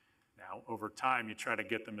 Now, over time, you try to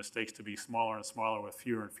get the mistakes to be smaller and smaller with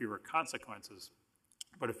fewer and fewer consequences.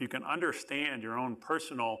 But if you can understand your own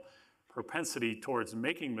personal propensity towards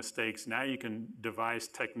making mistakes, now you can devise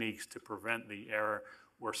techniques to prevent the error,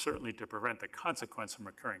 or certainly to prevent the consequence from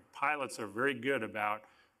occurring. Pilots are very good about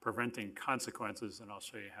preventing consequences, and I'll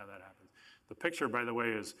show you how that happens. The picture, by the way,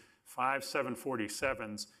 is 5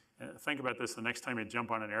 747s. Think about this the next time you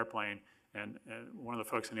jump on an airplane, and one of the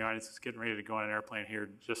folks in the audience is getting ready to go on an airplane here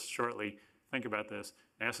just shortly. Think about this.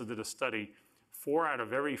 NASA did a study. 4 out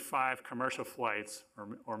of every 5 commercial flights,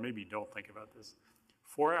 or maybe don't think about this,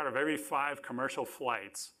 4 out of every 5 commercial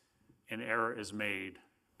flights, an error is made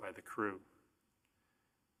by the crew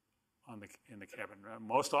in the cabin.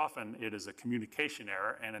 Most often, it is a communication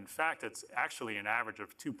error, and in fact, it's actually an average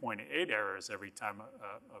of 2.8 errors every time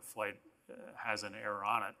a flight has an error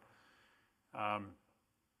on it.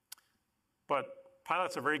 But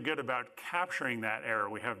pilots are very good about capturing that error.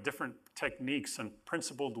 We have different techniques and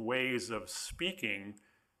principled ways of speaking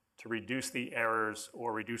to reduce the errors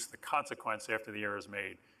or reduce the consequence after the error is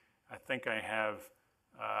made. I think I have,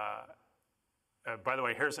 by the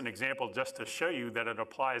way, here's an example just to show you that it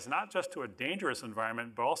applies not just to a dangerous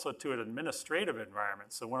environment, but also to an administrative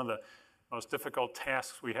environment. So one of the most difficult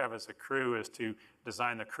tasks we have as a crew is to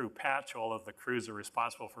design the crew patch. All of the crews are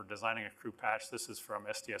responsible for designing a crew patch. This is from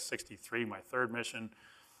STS-63, my 3rd mission.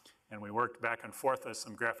 And we worked back and forth with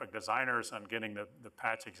some graphic designers on getting the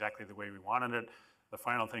patch exactly the way we wanted it. The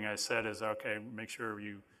final thing I said is, okay, make sure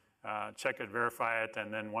you check it, verify it,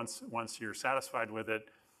 and then once you're satisfied with it,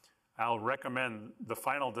 I'll recommend the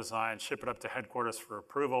final design, ship it up to headquarters for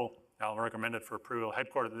approval. I'll recommend it for approval.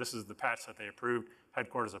 Headquarters, this is the patch that they approved.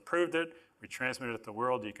 Headquarters approved it. We transmitted it to the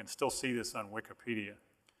world. You can still see this on Wikipedia.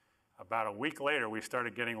 About a week later, we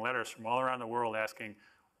started getting letters from all around the world asking,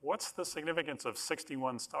 what's the significance of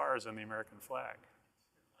 61 stars in the American flag?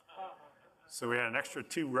 So we had an extra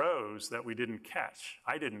 2 rows that we didn't catch.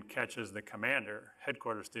 I didn't catch as the commander.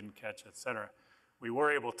 Headquarters didn't catch, et cetera. We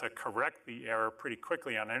were able to correct the error pretty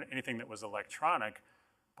quickly on anything that was electronic,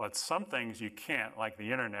 but some things you can't, like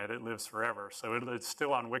the internet. It lives forever. So it's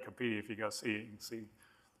still on Wikipedia. If you go see it, you can see.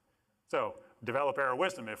 So develop error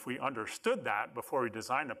wisdom. If we understood that before we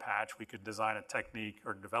designed a patch, we could design a technique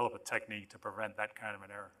or develop a technique to prevent that kind of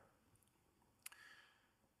an error.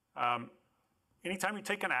 Anytime you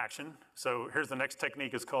take an action, so here's the next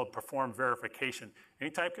technique, is called perform verification.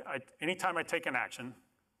 Anytime I take an action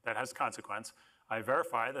that has consequence, I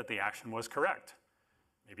verify that the action was correct.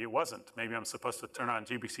 Maybe it wasn't. Maybe I'm supposed to turn on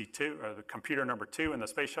GBC2, or the computer number 2 in the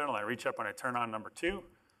space shuttle. I reach up and I turn on number 2.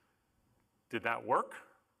 Did that work?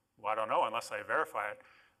 Well, I don't know unless I verify it.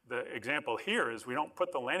 The example here is we don't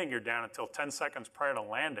put the landing gear down until 10 seconds prior to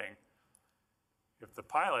landing. If the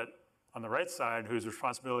pilot on the right side, whose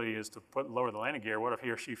responsibility is to lower the landing gear, what if he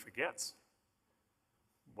or she forgets?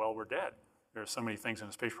 Well, we're dead. There are so many things in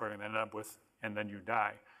the space program that end up with, and then you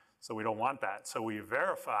die. So we don't want that. So we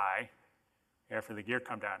verify after the gear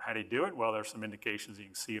come down. How do you do it? Well, there's some indications you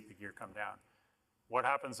can see if the gear come down. What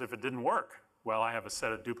happens if it didn't work? Well, I have a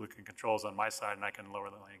set of duplicate controls on my side, and I can lower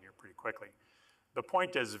the landing gear pretty quickly. The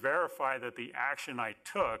point is verify that the action I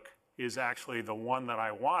took is actually the one that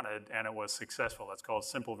I wanted, and it was successful. That's called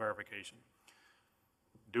simple verification.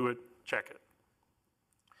 Do it, check it.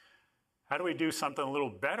 How do we do something a little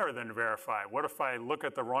better than verify? What if I look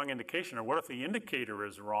at the wrong indication, or what if the indicator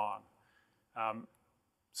is wrong?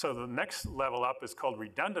 So the next level up is called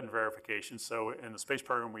redundant verification. So in the space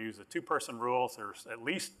program, we use a two-person rule. So there's at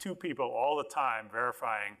least two people all the time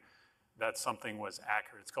verifying that something was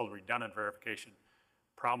accurate. It's called redundant verification.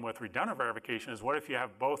 Problem with redundant verification is, what if you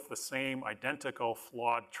have both the same identical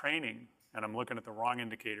flawed training, and I'm looking at the wrong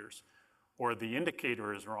indicators, or the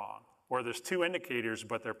indicator is wrong, or there's two indicators,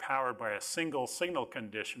 but they're powered by a single signal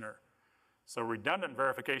conditioner. So redundant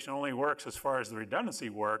verification only works as far as the redundancy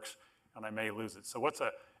works, and I may lose it. So what's an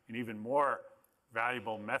even more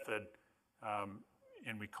valuable method,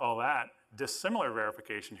 and we call that dissimilar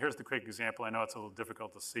verification. Here's the quick example. I know it's a little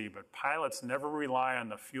difficult to see, but pilots never rely on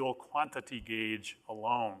the fuel quantity gauge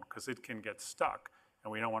alone, because it can get stuck,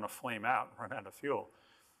 and we don't want to flame out and run out of fuel.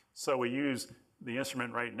 So we use the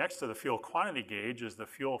instrument right next to the fuel quantity gauge is the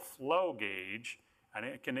fuel flow gauge, and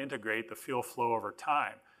it can integrate the fuel flow over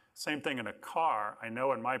time. Same thing in a car. I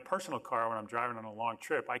know in my personal car, when I'm driving on a long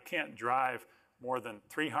trip, I can't drive more than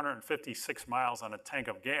 356 miles on a tank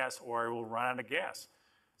of gas, or I will run out of gas.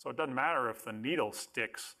 So it doesn't matter if the needle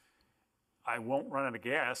sticks. I won't run out of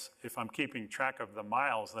gas if I'm keeping track of the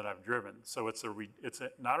miles that I've driven. So it's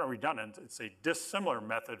not a redundant, it's a dissimilar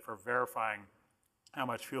method for verifying how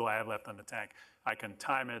much fuel I have left in the tank. I can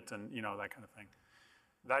time it and that kind of thing.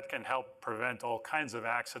 That can help prevent all kinds of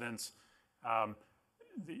accidents.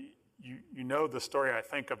 You know the story, I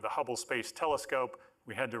think, of the Hubble Space Telescope.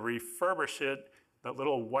 We had to refurbish it. That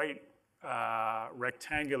little white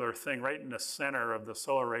rectangular thing right in the center of the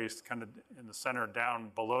solar rays, kind of in the center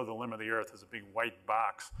down below the limb of the Earth, is a big white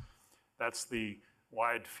box. That's the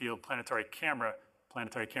wide field planetary camera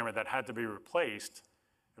that had to be replaced.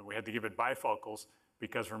 And we had to give it bifocals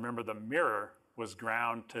because, remember, the mirror was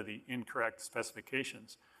ground to the incorrect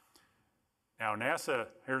specifications. Now NASA,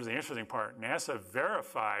 here's the interesting part, NASA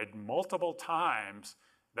verified multiple times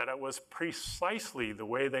that it was precisely the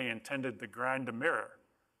way they intended to grind the mirror.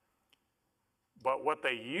 But what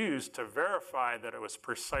they used to verify that it was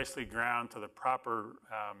precisely ground to the proper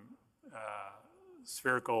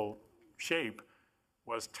spherical shape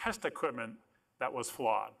was test equipment that was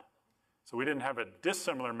flawed. So we didn't have a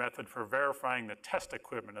dissimilar method for verifying the test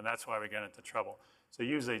equipment, and that's why we got into trouble. So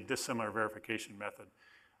use a dissimilar verification method.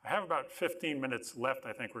 I have about 15 minutes left,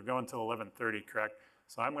 I think. We're going till 11:30, correct?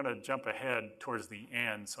 So I'm gonna jump ahead towards the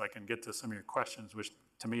end so I can get to some of your questions, which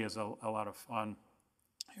to me is a lot of fun,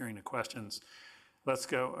 hearing the questions. Let's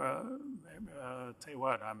go, tell you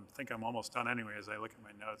what, I think I'm almost done anyway as I look at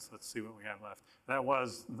my notes. Let's see what we have left. That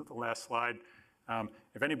was the last slide.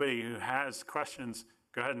 If anybody who has questions,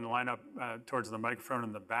 go ahead and line up towards the microphone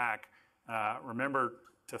in the back. Remember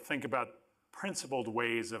to think about principled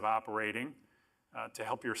ways of operating to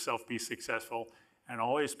help yourself be successful, and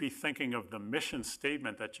always be thinking of the mission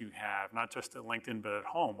statement that you have, not just at LinkedIn, but at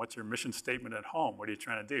home. What's your mission statement at home? What are you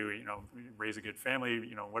trying to do? Raise a good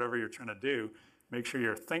family, whatever you're trying to do. Make sure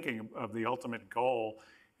you're thinking of the ultimate goal,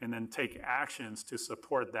 and then take actions to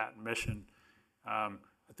support that mission. I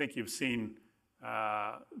think you've seen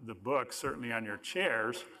the book, certainly on your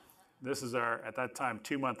chairs. This is our, at that time,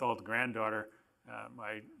 2-month-old granddaughter.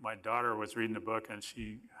 My daughter was reading the book, and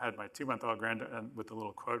she had my 2-month-old granddaughter with the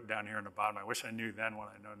little quote down here on the bottom. I wish I knew then what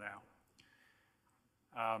I know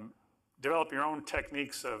now. Develop your own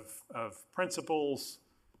techniques of principles,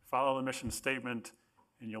 follow the mission statement,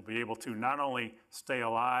 and you'll be able to not only stay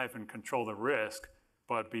alive and control the risk,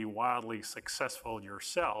 but be wildly successful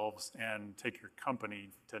yourselves and take your company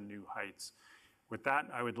to new heights. With that,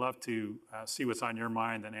 I would love to see what's on your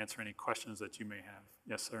mind and answer any questions that you may have.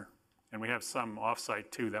 Yes, sir. And we have some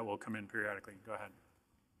offsite too that will come in periodically. Go ahead.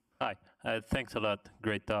 Hi, thanks a lot.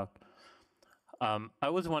 Great talk. I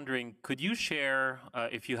was wondering, could you share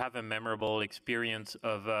if you have a memorable experience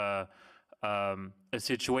of a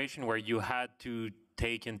situation where you had to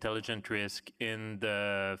take intelligent risk in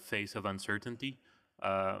the face of uncertainty,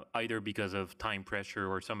 either because of time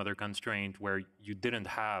pressure or some other constraint where you didn't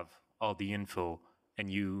have all the info and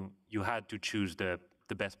you had to choose the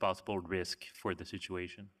best possible risk for the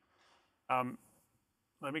situation?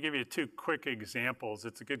 Let me give you 2 quick examples.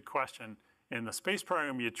 It's a good question. In the space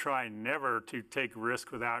program, you try never to take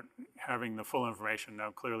risk without having the full information.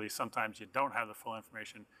 Now, clearly, sometimes you don't have the full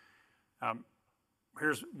information.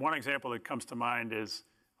 Here's one example that comes to mind is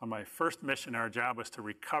on my first mission, our job was to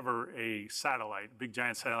recover a satellite. A big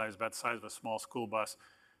giant satellite was about the size of a small school bus,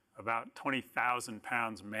 about 20,000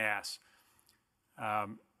 pounds mass.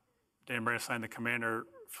 Dan Bernstein, the commander,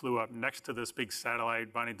 flew up next to this big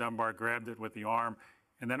satellite. Bonnie Dunbar grabbed it with the arm.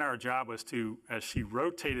 And then our job was to, as she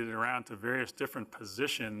rotated it around to various different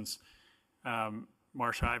positions,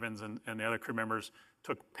 Marsh Ivins and the other crew members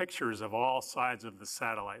took pictures of all sides of the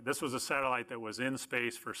satellite. This was a satellite that was in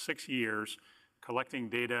space for 6 years, collecting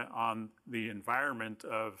data on the environment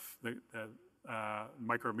of the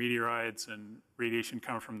micrometeorites and radiation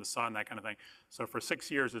coming from the sun, that kind of thing. So for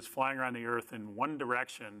 6 years, it's flying around the Earth in one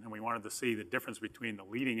direction, and we wanted to see the difference between the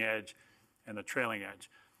leading edge and the trailing edge.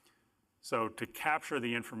 So to capture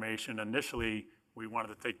the information, initially, we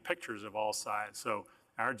wanted to take pictures of all sides. So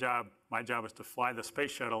our job, my job, was to fly the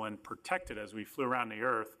space shuttle and protect it as we flew around the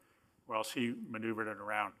Earth while she maneuvered it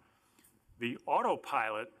around. The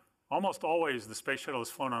autopilot, almost always the space shuttle is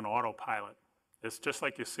flown on autopilot. It's just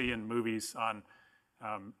like you see in movies on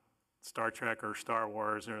Star Trek or Star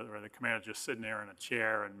Wars, or the commander's just sitting there in a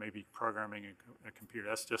chair and maybe programming a computer.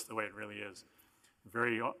 That's just the way it really is.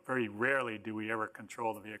 Very, very rarely do we ever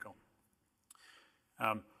control the vehicle.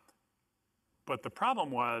 But the problem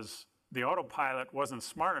was the autopilot wasn't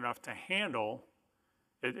smart enough to handle,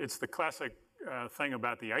 it's the classic thing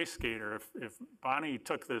about the ice skater. If Bonnie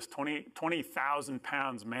took this 20,000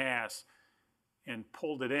 pounds mass and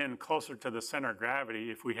pulled it in closer to the center of gravity,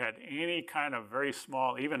 if we had any kind of very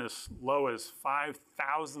small, even as low as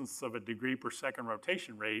 5/1000ths of a degree per second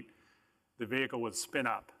rotation rate, the vehicle would spin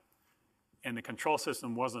up. And the control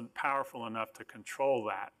system wasn't powerful enough to control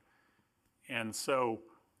that. And so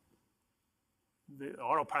the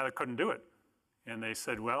autopilot couldn't do it. And they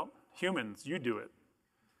said, well, humans, you do it.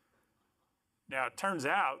 Now, it turns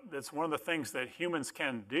out that's one of the things that humans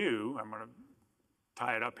can do. I'm going to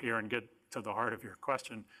tie it up here and get to the heart of your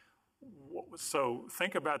question. So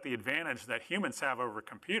think about the advantage that humans have over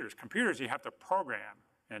computers. Computers you have to program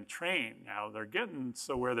and train. Now, they're getting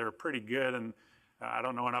so where they're pretty good, and I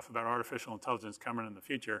don't know enough about artificial intelligence coming in the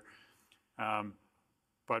future.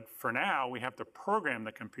 But for now, we have to program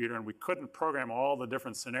the computer, and we couldn't program all the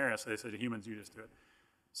different scenarios, so they said, humans, you just do it.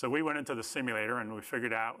 So we went into the simulator, and we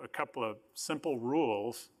figured out a couple of simple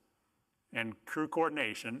rules and crew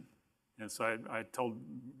coordination. And so I told,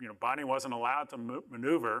 Bonnie wasn't allowed to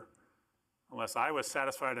maneuver unless I was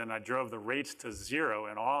satisfied and I drove the rates to 0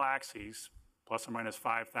 in all axes, plus or minus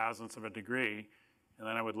 5/1000ths of a degree, and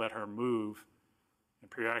then I would let her move.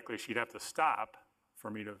 And periodically, she'd have to stop for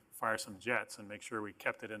me to fire some jets and make sure we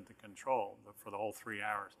kept it into control for the whole 3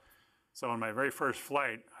 hours. So on my very first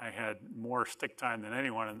flight, I had more stick time than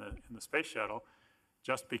anyone in the space shuttle,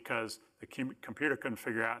 just because the computer couldn't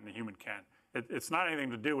figure out and the human can. It's not anything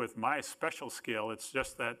to do with my special skill. It's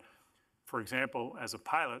just that, for example, as a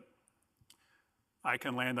pilot, I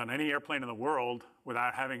can land on any airplane in the world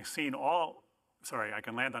without having seen I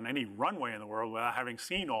can land on any runway in the world without having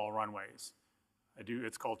seen all runways.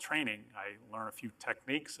 It's called training. I learn a few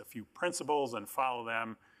techniques, a few principles, and follow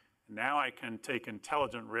them. Now I can take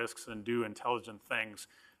intelligent risks and do intelligent things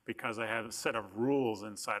because I have a set of rules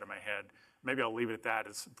inside of my head. Maybe I'll leave it at that.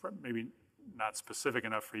 It's maybe not specific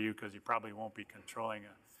enough for you because you probably won't be controlling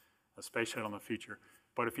a space shuttle in the future.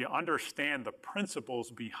 But if you understand the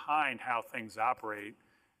principles behind how things operate,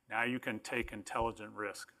 now you can take intelligent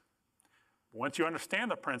risk. Once you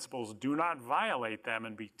understand the principles, do not violate them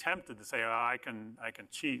and be tempted to say, oh, I can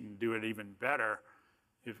cheat and do it even better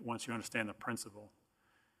once you understand the principle.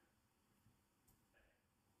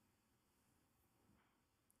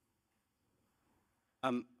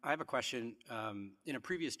 I have a question. In a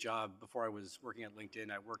previous job, before I was working at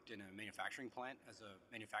LinkedIn, I worked in a manufacturing plant as a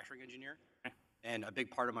manufacturing engineer. Okay. And a big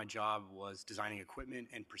part of my job was designing equipment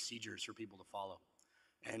and procedures for people to follow.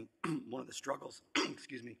 And one of the struggles,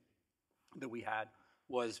 excuse me, that we had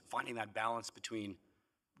was finding that balance between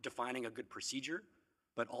defining a good procedure,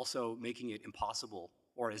 but also making it impossible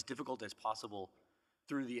or as difficult as possible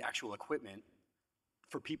through the actual equipment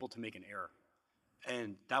for people to make an error.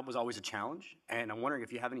 And that was always a challenge. And I'm wondering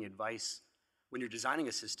if you have any advice when you're designing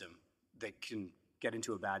a system that can get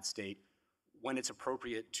into a bad state, when it's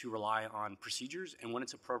appropriate to rely on procedures and when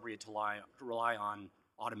it's appropriate to rely on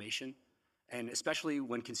automation, and especially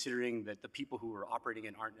when considering that the people who are operating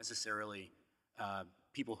it aren't necessarily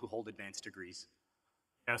people who hold advanced degrees.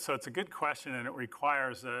 Yeah, so it's a good question, and it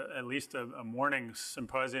requires at least a morning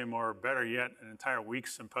symposium, or better yet, an entire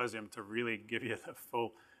week's symposium to really give you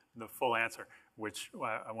the full answer, which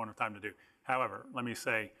I won't have time to do. However, let me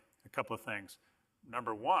say a couple of things.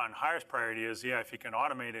 Number one, highest priority is, if you can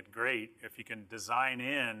automate it, great. If you can design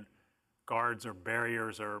in guards or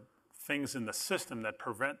barriers or things in the system that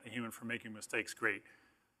prevent the human from making mistakes, great.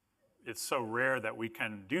 It's so rare that we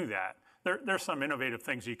can do that. There's some innovative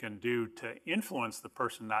things you can do to influence the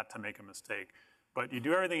person not to make a mistake. But you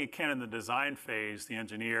do everything you can in the design phase, the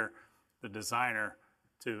engineer, the designer,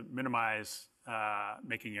 to minimize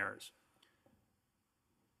making errors.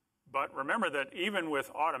 But remember that even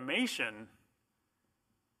with automation,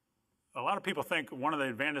 a lot of people think one of the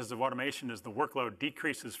advantages of automation is the workload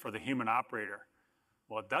decreases for the human operator.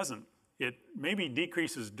 Well, it doesn't. It maybe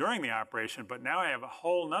decreases during the operation, but now I have a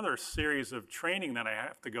whole nother series of training that I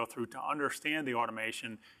have to go through to understand the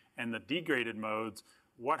automation and the degraded modes,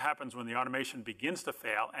 what happens when the automation begins to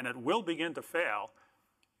fail, and it will begin to fail,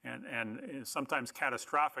 and sometimes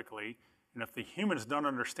catastrophically. And if the humans don't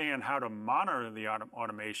understand how to monitor the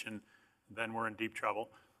automation, then we're in deep trouble.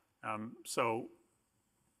 So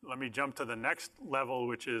let me jump to the next level,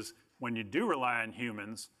 which is when you do rely on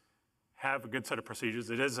humans, have a good set of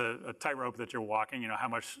procedures. It is a tightrope that you're walking, how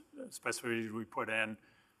much specificity do we put in,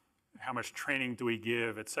 how much training do we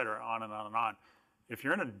give, et cetera, on and on and on. If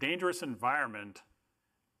you're in a dangerous environment,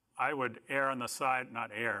 I would err on the side,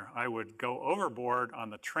 not err, I would go overboard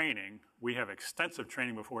on the training. We have extensive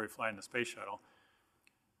training before we fly in the space shuttle.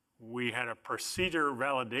 We had a procedure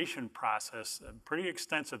validation process, pretty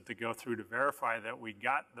extensive, to go through to verify that we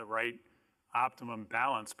got the right optimum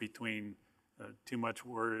balance between too much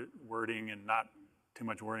wording and not too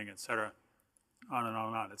much wording, et cetera, on and on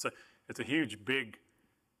and on. It's a huge, big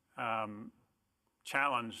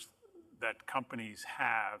challenge that companies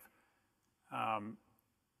have.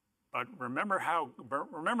 But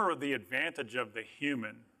remember the advantage of the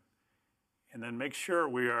human, and then make sure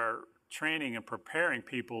we are training and preparing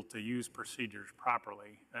people to use procedures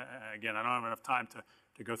properly. Again, I don't have enough time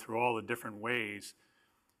to go through all the different ways,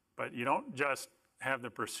 but you don't just have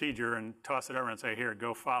the procedure and toss it over and say, here,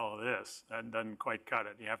 go follow this. That doesn't quite cut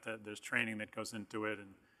it. There's training that goes into it, and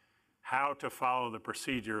how to follow the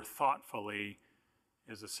procedure thoughtfully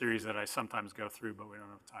is a series that I sometimes go through, but we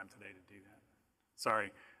don't have time today to do that.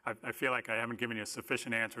 Sorry, I feel like I haven't given you a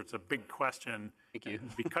sufficient answer. It's a big question. Thank you.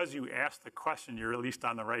 Because you asked the question, you're at least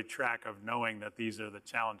on the right track of knowing that these are the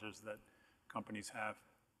challenges that companies have.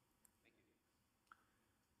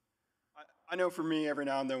 I know for me, every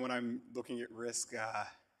now and then when I'm looking at risk,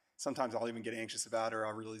 sometimes I'll even get anxious about it, or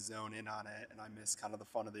I'll really zone in on it, and I miss kind of the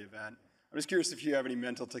fun of the event. I'm just curious if you have any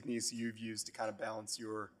mental techniques you've used to kind of balance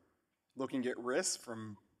your looking at risk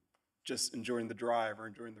from just enjoying the drive or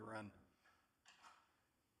enjoying the run.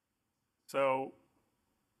 So,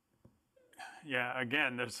 yeah,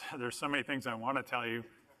 again, there's so many things I want to tell you.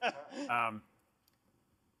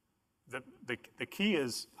 The key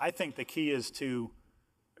is, I think the key is to,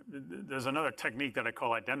 there's another technique that I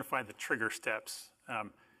call identify the trigger steps.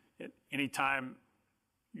 Anytime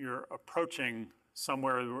you're approaching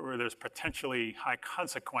somewhere where there's potentially high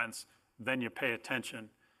consequence, then you pay attention.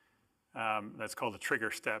 That's called a trigger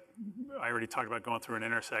step. I already talked about going through an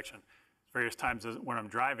intersection. Various times when I'm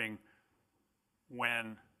driving,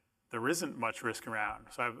 when there isn't much risk around.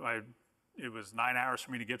 So it was 9 hours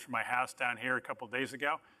for me to get from my house down here a couple of days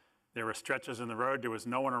ago. There were stretches in the road. There was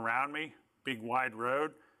no one around me, big wide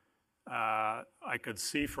road. I could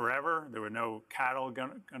see forever. There were no cattle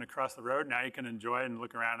going to cross the road. Now you can enjoy it and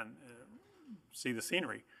look around and see the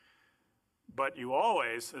scenery. But you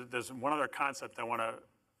always, there's one other concept I want to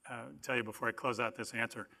tell you before I close out this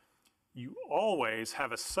answer. You always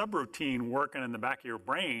have a subroutine working in the back of your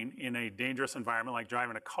brain in a dangerous environment like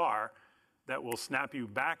driving a car that will snap you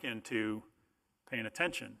back into paying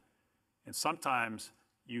attention. And sometimes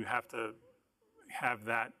you have to have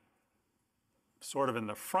that sort of in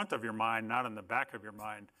the front of your mind, not in the back of your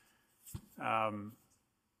mind. And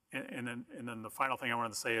then the final thing I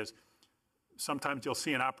wanted to say is sometimes you'll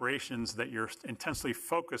see in operations that you're intensely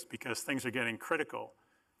focused because things are getting critical.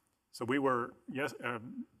 So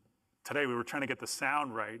today we were trying to get the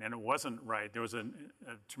sound right, and it wasn't right. There was a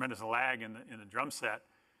tremendous lag in the drum set.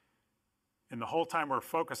 And the whole time we're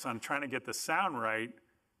focused on trying to get the sound right,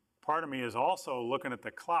 part of me is also looking at the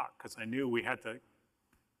clock because I knew we had to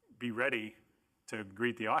be ready to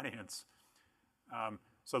greet the audience.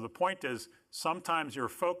 So the point is, sometimes you're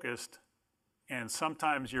focused, and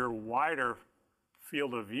sometimes you're wider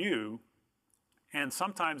field of view, and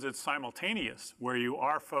sometimes it's simultaneous, where you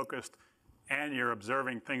are focused and you're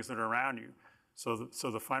observing things that are around you. So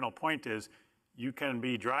the final point is, you can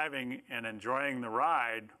be driving and enjoying the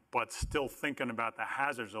ride, but still thinking about the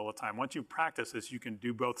hazards all the time. Once you practice this, you can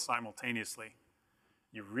do both simultaneously.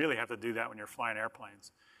 You really have to do that when you're flying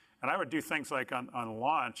airplanes. And I would do things like on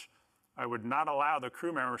launch, I would not allow the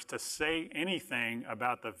crew members to say anything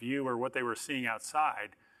about the view or what they were seeing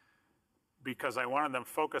outside, because I wanted them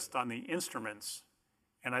focused on the instruments,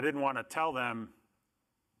 and I didn't want to tell them,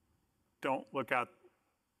 don't look out,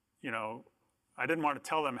 I didn't want to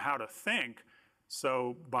tell them how to think.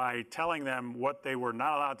 So by telling them what they were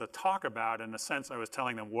not allowed to talk about, in a sense, I was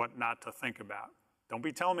telling them what not to think about. Don't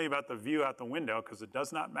be telling me about the view out the window, because it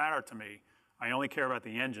does not matter to me. I only care about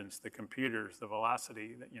the engines, the computers, the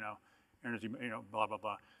velocity, energy, blah, blah,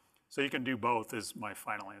 blah. So you can do both is my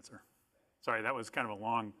final answer. Sorry, that was kind of a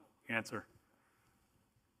long answer.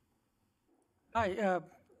 Hi,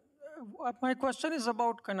 my question is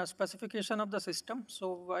about kind of specification of the system.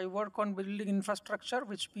 So I work on building infrastructure,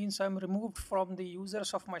 which means I'm removed from the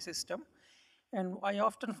users of my system. And I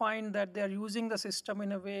often find that they're using the system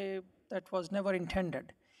in a way that was never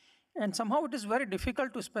intended. And somehow it is very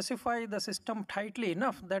difficult to specify the system tightly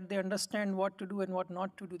enough that they understand what to do and what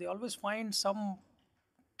not to do. They always find some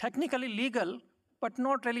technically legal, but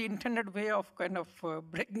not really intended way of kind of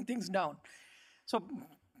breaking things down. So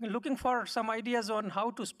looking for some ideas on how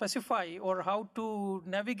to specify or how to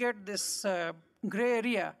navigate this gray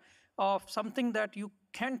area of something that you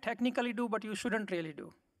can technically do, but you shouldn't really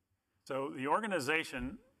do. So the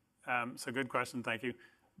organization, it's a good question, thank you.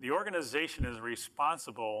 The organization is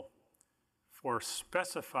responsible for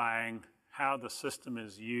specifying how the system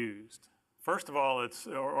is used. First of all, it's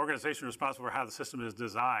our organization responsible for how the system is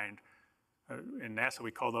designed. In NASA, we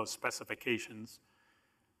call those specifications.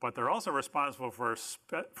 But they're also responsible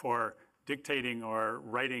for dictating or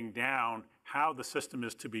writing down how the system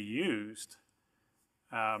is to be used.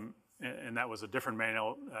 And that was a different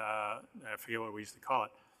manual, I forget what we used to call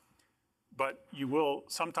it. But you will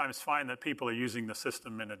sometimes find that people are using the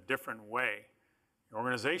system in a different way. Your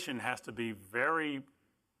organization has to be very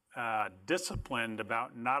disciplined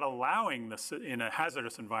about not allowing, in a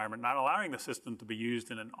hazardous environment, not allowing the system to be used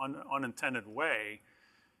in an unintended way.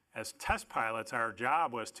 As test pilots, our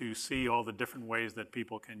job was to see all the different ways that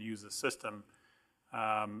people can use the system.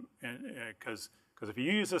 Because if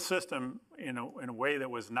you use the system in a way that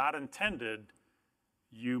was not intended,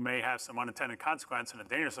 you may have some unintended consequence. In a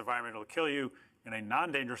dangerous environment, it'll kill you. In a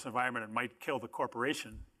non-dangerous environment, it might kill the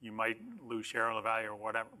corporation. You might lose shareholder value or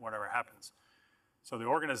whatever happens. So the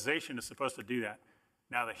organization is supposed to do that.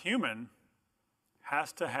 Now the human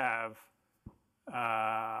has to have,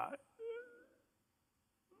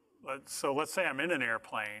 so let's say I'm in an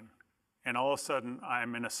airplane and all of a sudden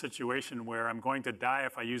I'm in a situation where I'm going to die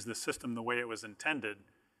if I use the system the way it was intended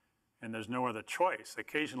and there's no other choice.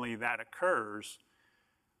 Occasionally that occurs.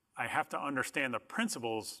 I have to understand the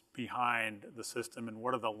principles behind the system and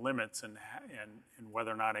what are the limits and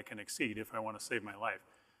whether or not I can exceed if I want to save my life.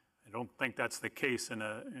 I don't think that's the case if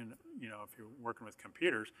you're working with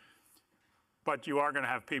computers, but you are going to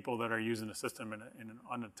have people that are using the system in an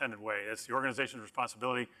unintended way. It's the organization's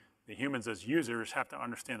responsibility. The humans as users have to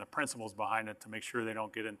understand the principles behind it to make sure they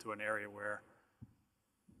don't get into an area where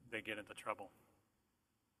they get into trouble.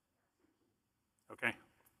 Okay?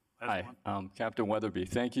 Hi, Captain Wetherbee.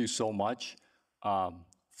 Thank you so much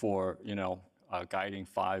for guiding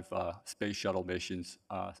 5 space shuttle missions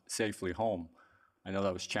safely home. I know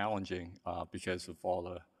that was challenging because of all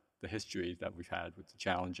the history that we've had with the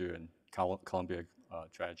Challenger and Columbia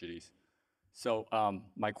tragedies. So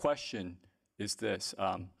my question is this: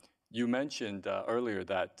 you mentioned earlier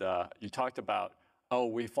that you talked about,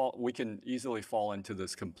 we can easily fall into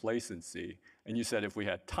this complacency, and you said if we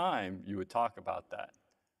had time, you would talk about that.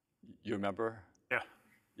 You remember? Yeah.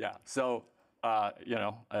 Yeah. So,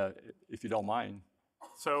 if you don't mind.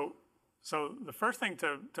 So the first thing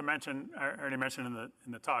to mention, I already mentioned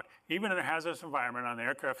in the talk, even in a hazardous environment on the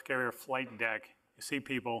aircraft carrier flight deck, you see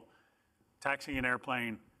people taxiing an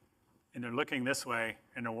airplane and they're looking this way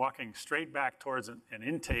and they're walking straight back towards an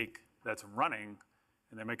intake that's running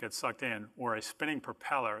and they might get sucked in, or a spinning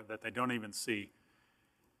propeller that they don't even see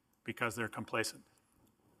because they're complacent.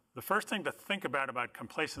 The first thing to think about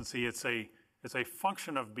complacency, it's a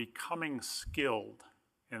function of becoming skilled.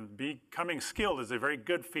 And becoming skilled is a very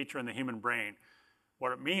good feature in the human brain.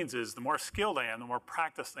 What it means is the more skilled I am, the more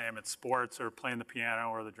practiced I am at sports or playing the piano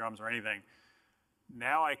or the drums or anything,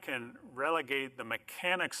 now I can relegate the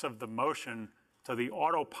mechanics of the motion to the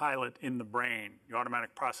autopilot in the brain, the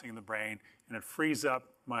automatic processing in the brain, and it frees up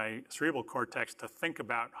my cerebral cortex to think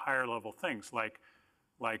about higher level things like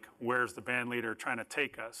where's the band leader trying to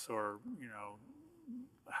take us, or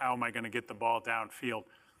how am I going to get the ball downfield.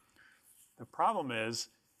 The problem is,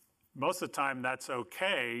 most of the time that's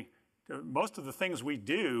okay. Most of the things we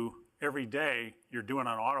do every day, you're doing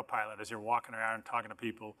on autopilot as you're walking around and talking to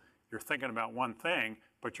people. You're thinking about one thing,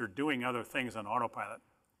 but you're doing other things on autopilot.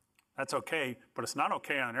 That's okay, but it's not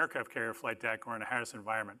okay on an aircraft carrier flight deck or in a hazardous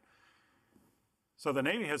environment. So the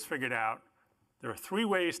Navy has figured out there are 3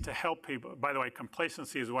 ways to help people. By the way,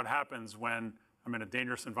 complacency is what happens when I'm in a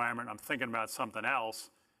dangerous environment, I'm thinking about something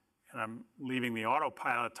else, and I'm leaving the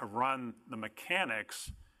autopilot to run the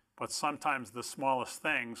mechanics, but sometimes the smallest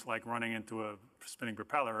things, like running into a spinning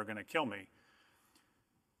propeller, are going to kill me.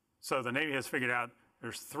 So the Navy has figured out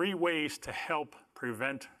there's 3 ways to help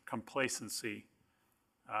prevent complacency.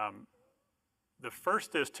 The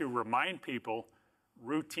first is to remind people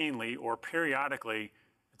routinely or periodically,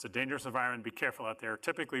 it's a dangerous environment, be careful out there.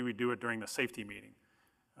 Typically, we do it during the safety meeting.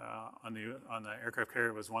 On the aircraft carrier,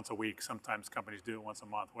 it was once a week. Sometimes companies do it once a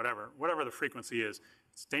month, whatever the frequency is.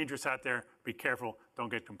 It's dangerous out there, be careful, don't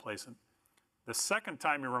get complacent. The second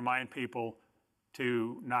time you remind people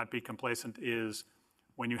to not be complacent is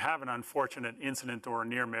when you have an unfortunate incident or a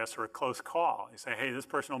near miss or a close call. You say, hey, this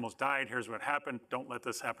person almost died, here's what happened, don't let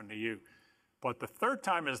this happen to you. But the third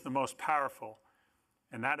time is the most powerful,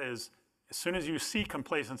 and that is, as soon as you see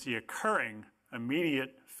complacency occurring,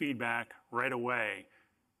 immediate feedback right away,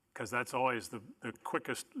 because that's always the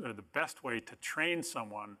quickest, or the best way to train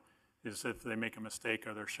someone is if they make a mistake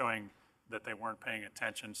or they're showing that they weren't paying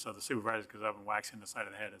attention, so the supervisor goes up and whacks you in the side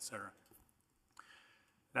of the head, et cetera.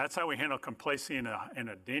 That's how we handle complacency in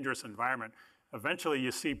a dangerous environment. Eventually,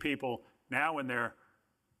 you see people now when they're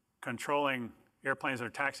controlling airplanes or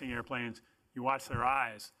taxiing airplanes, you watch their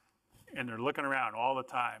eyes, and they're looking around all the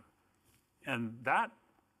time. And that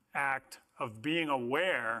act of being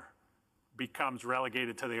aware becomes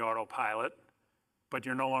relegated to the autopilot, but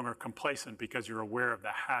you're no longer complacent because you're aware of the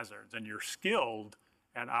hazards and you're skilled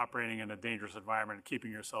at operating in a dangerous environment and keeping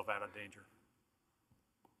yourself out of danger.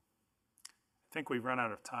 I think we've run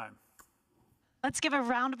out of time. Let's give a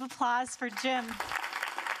round of applause for Jim.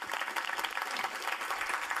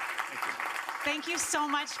 Thank you so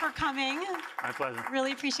much for coming. My pleasure.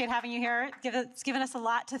 Really appreciate having you here. It's given us a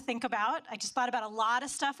lot to think about. I just thought about a lot of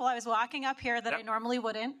stuff while I was walking up here that I normally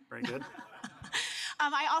wouldn't. Very good.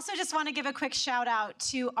 I also just want to give a quick shout out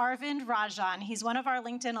to Arvind Rajan. He's one of our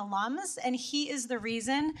LinkedIn alums, and he is the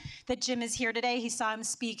reason that Jim is here today. He saw him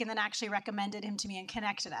speak and then actually recommended him to me and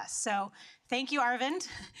connected us. So thank you, Arvind.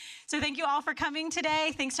 So thank you all for coming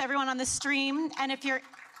today. Thanks to everyone on the stream. And if you're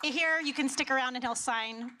here, you can stick around and he'll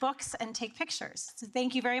sign books and take pictures. So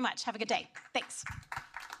thank you very much. Have a good day. Thanks.